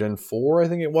type from Gen 4, I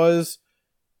think it was.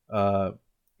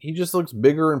 He just looks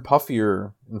bigger and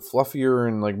puffier and fluffier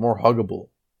and like more huggable.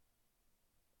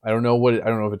 I don't know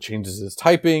if it changes his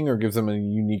typing or gives him a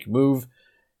unique move.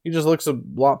 He just looks a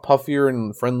lot puffier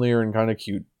and friendlier and kind of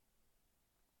cute.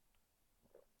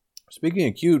 Speaking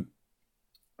of cute,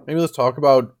 maybe let's talk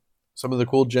about some of the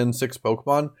cool Gen 6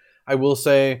 Pokemon. I will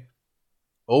say,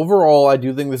 overall, I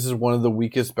do think this is one of the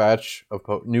weakest batch of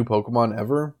new Pokemon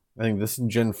ever. I think this and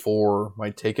Gen 4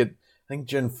 might take it. I think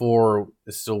Gen 4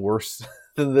 is still worse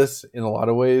than this in a lot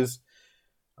of ways.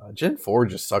 Gen 4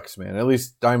 just sucks, man. At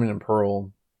least Diamond and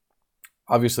Pearl.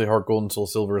 Obviously, Heart Gold and Soul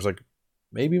Silver is like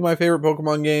maybe my favorite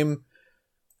Pokemon game.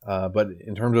 But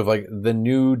in terms of like the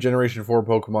new Generation 4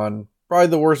 Pokemon, probably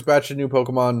the worst batch of new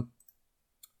Pokemon.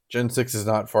 Gen 6 is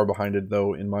not far behind it,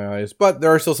 though, in my eyes. But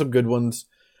there are still some good ones.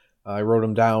 I wrote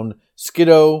them down.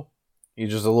 Skiddo. He's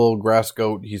just a little grass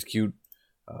goat. He's cute.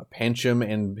 Pancham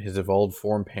and his evolved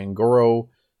form, Pangoro.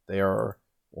 They are...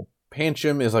 Well,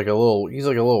 Pancham is like a little... He's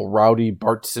like a little rowdy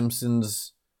Bart Simpson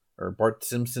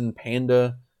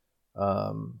panda.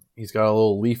 He's got a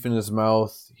little leaf in his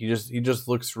mouth. He just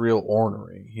looks real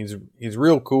ornery. He's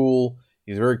real cool.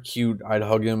 He's very cute. I'd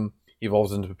hug him. He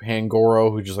evolves into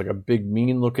Pangoro, who's just like a big,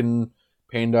 mean-looking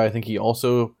panda. I think he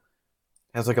also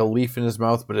has like a leaf in his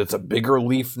mouth, but it's a bigger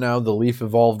leaf now. The leaf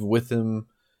evolved with him.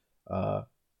 I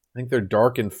think they're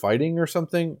dark and fighting or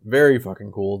something. Very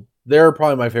fucking cool. They're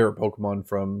probably my favorite Pokemon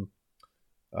from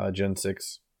Gen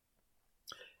 6.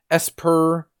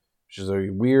 Esper, which is a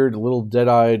weird little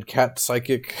dead-eyed cat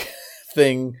psychic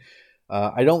thing.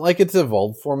 I don't like its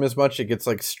evolved form as much. It gets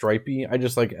like stripy. I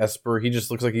just like Esper. He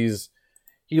just looks like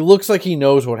he looks like he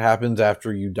knows what happens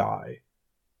after you die.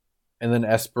 And then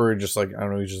Esper just like, I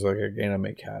don't know, he's just like an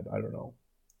anime cat. I don't know.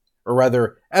 Or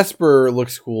rather, Esper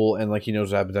looks cool and like he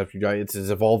knows what happens after you die. It's his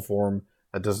evolved form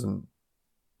that doesn't...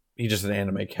 He's just an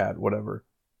anime cat, whatever.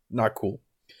 Not cool.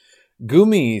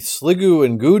 Gumi, Sliggoo,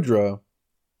 and Goodra,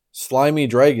 slimy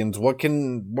dragons. What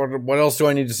else do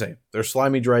I need to say? They're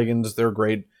slimy dragons. They're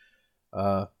great.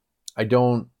 I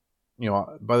don't...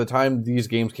 by the time these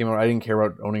games came out, I didn't care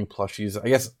about owning plushies. I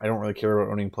guess I don't really care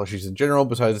about owning plushies in general,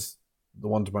 besides the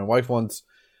ones my wife wants.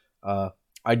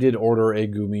 I did order a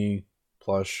Gumi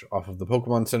plush off of the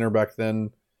Pokemon Center back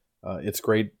then. It's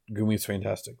great. Gumi's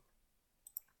fantastic.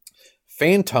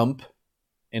 Phantump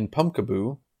and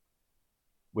Pumpkaboo,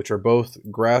 which are both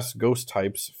grass ghost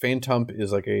types. Phantump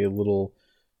is like a little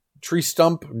tree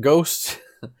stump ghost.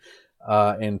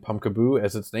 And Pumpkaboo,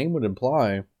 as its name would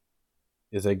imply,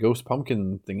 is a ghost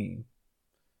pumpkin thingy.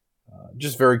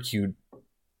 Just very cute.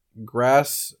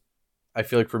 Grass, I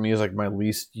feel like for me, is like my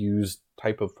least used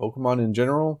type of Pokemon in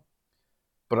general.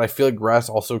 But I feel like Grass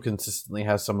also consistently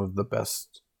has some of the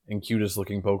best and cutest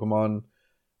looking Pokemon.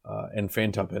 And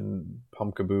Phantump and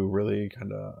Pumpkaboo really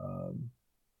kind of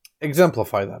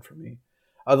exemplify that for me.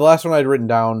 The last one I'd written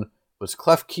down was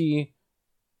Klefki,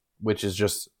 which is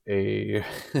just a...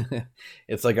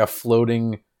 it's like a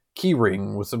floating key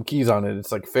ring with some keys on it.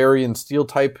 It's like Fairy and Steel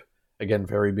type. Again,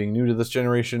 Fairy being new to this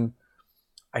generation.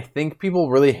 I think people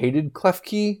really hated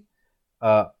Klefki.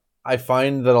 I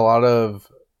find that a lot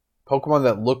of Pokemon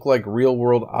that look like real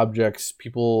world objects,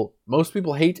 most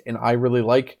people hate, and I really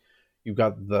like. You've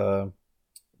got the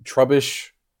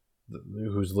Trubbish,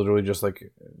 who's literally just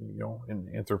like, an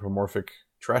anthropomorphic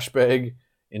trash bag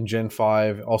in Gen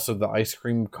 5. Also the ice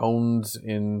cream cones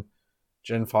in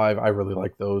Gen 5. I really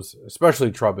like those,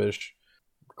 especially Trubbish.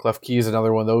 Klefki is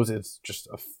another one of those. It's just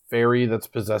a fairy that's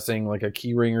possessing like a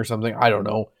keyring or something. I don't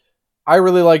know. I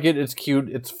really like it. It's cute.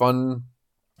 It's fun.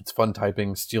 It's fun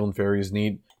typing. Steel and Fairy is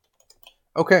neat.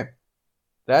 Okay.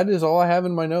 That is all I have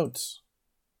in my notes.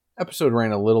 Episode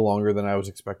ran a little longer than I was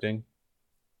expecting.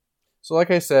 So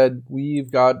like I said,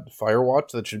 we've got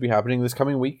Firewatch that should be happening this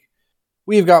coming week.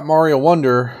 We've got Mario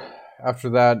Wonder. After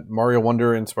that, Mario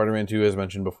Wonder and Spider-Man 2, as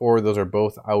mentioned before, those are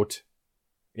both out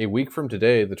a week from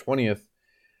today, the 20th.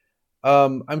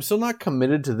 I'm still not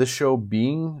committed to this show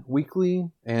being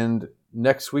weekly, and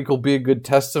next week will be a good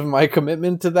test of my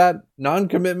commitment to that.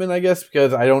 Non-commitment, I guess,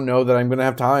 because I don't know that I'm going to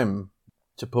have time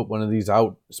to put one of these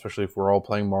out, especially if we're all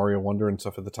playing Mario Wonder and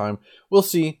stuff at the time. We'll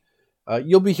see.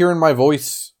 You'll be hearing my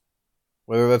voice.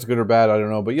 Whether that's good or bad, I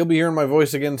don't know. But you'll be hearing my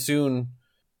voice again soon.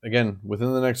 Again,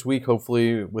 within the next week,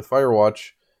 hopefully, with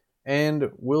Firewatch.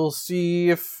 And we'll see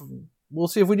if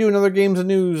we do another Games and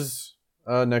News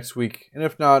next week. And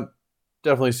if not,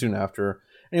 definitely soon after.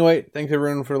 Anyway, thanks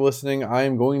everyone for listening. I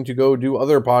am going to go do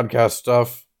other podcast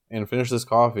stuff. and finish this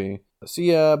coffee.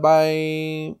 See ya.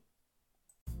 Bye.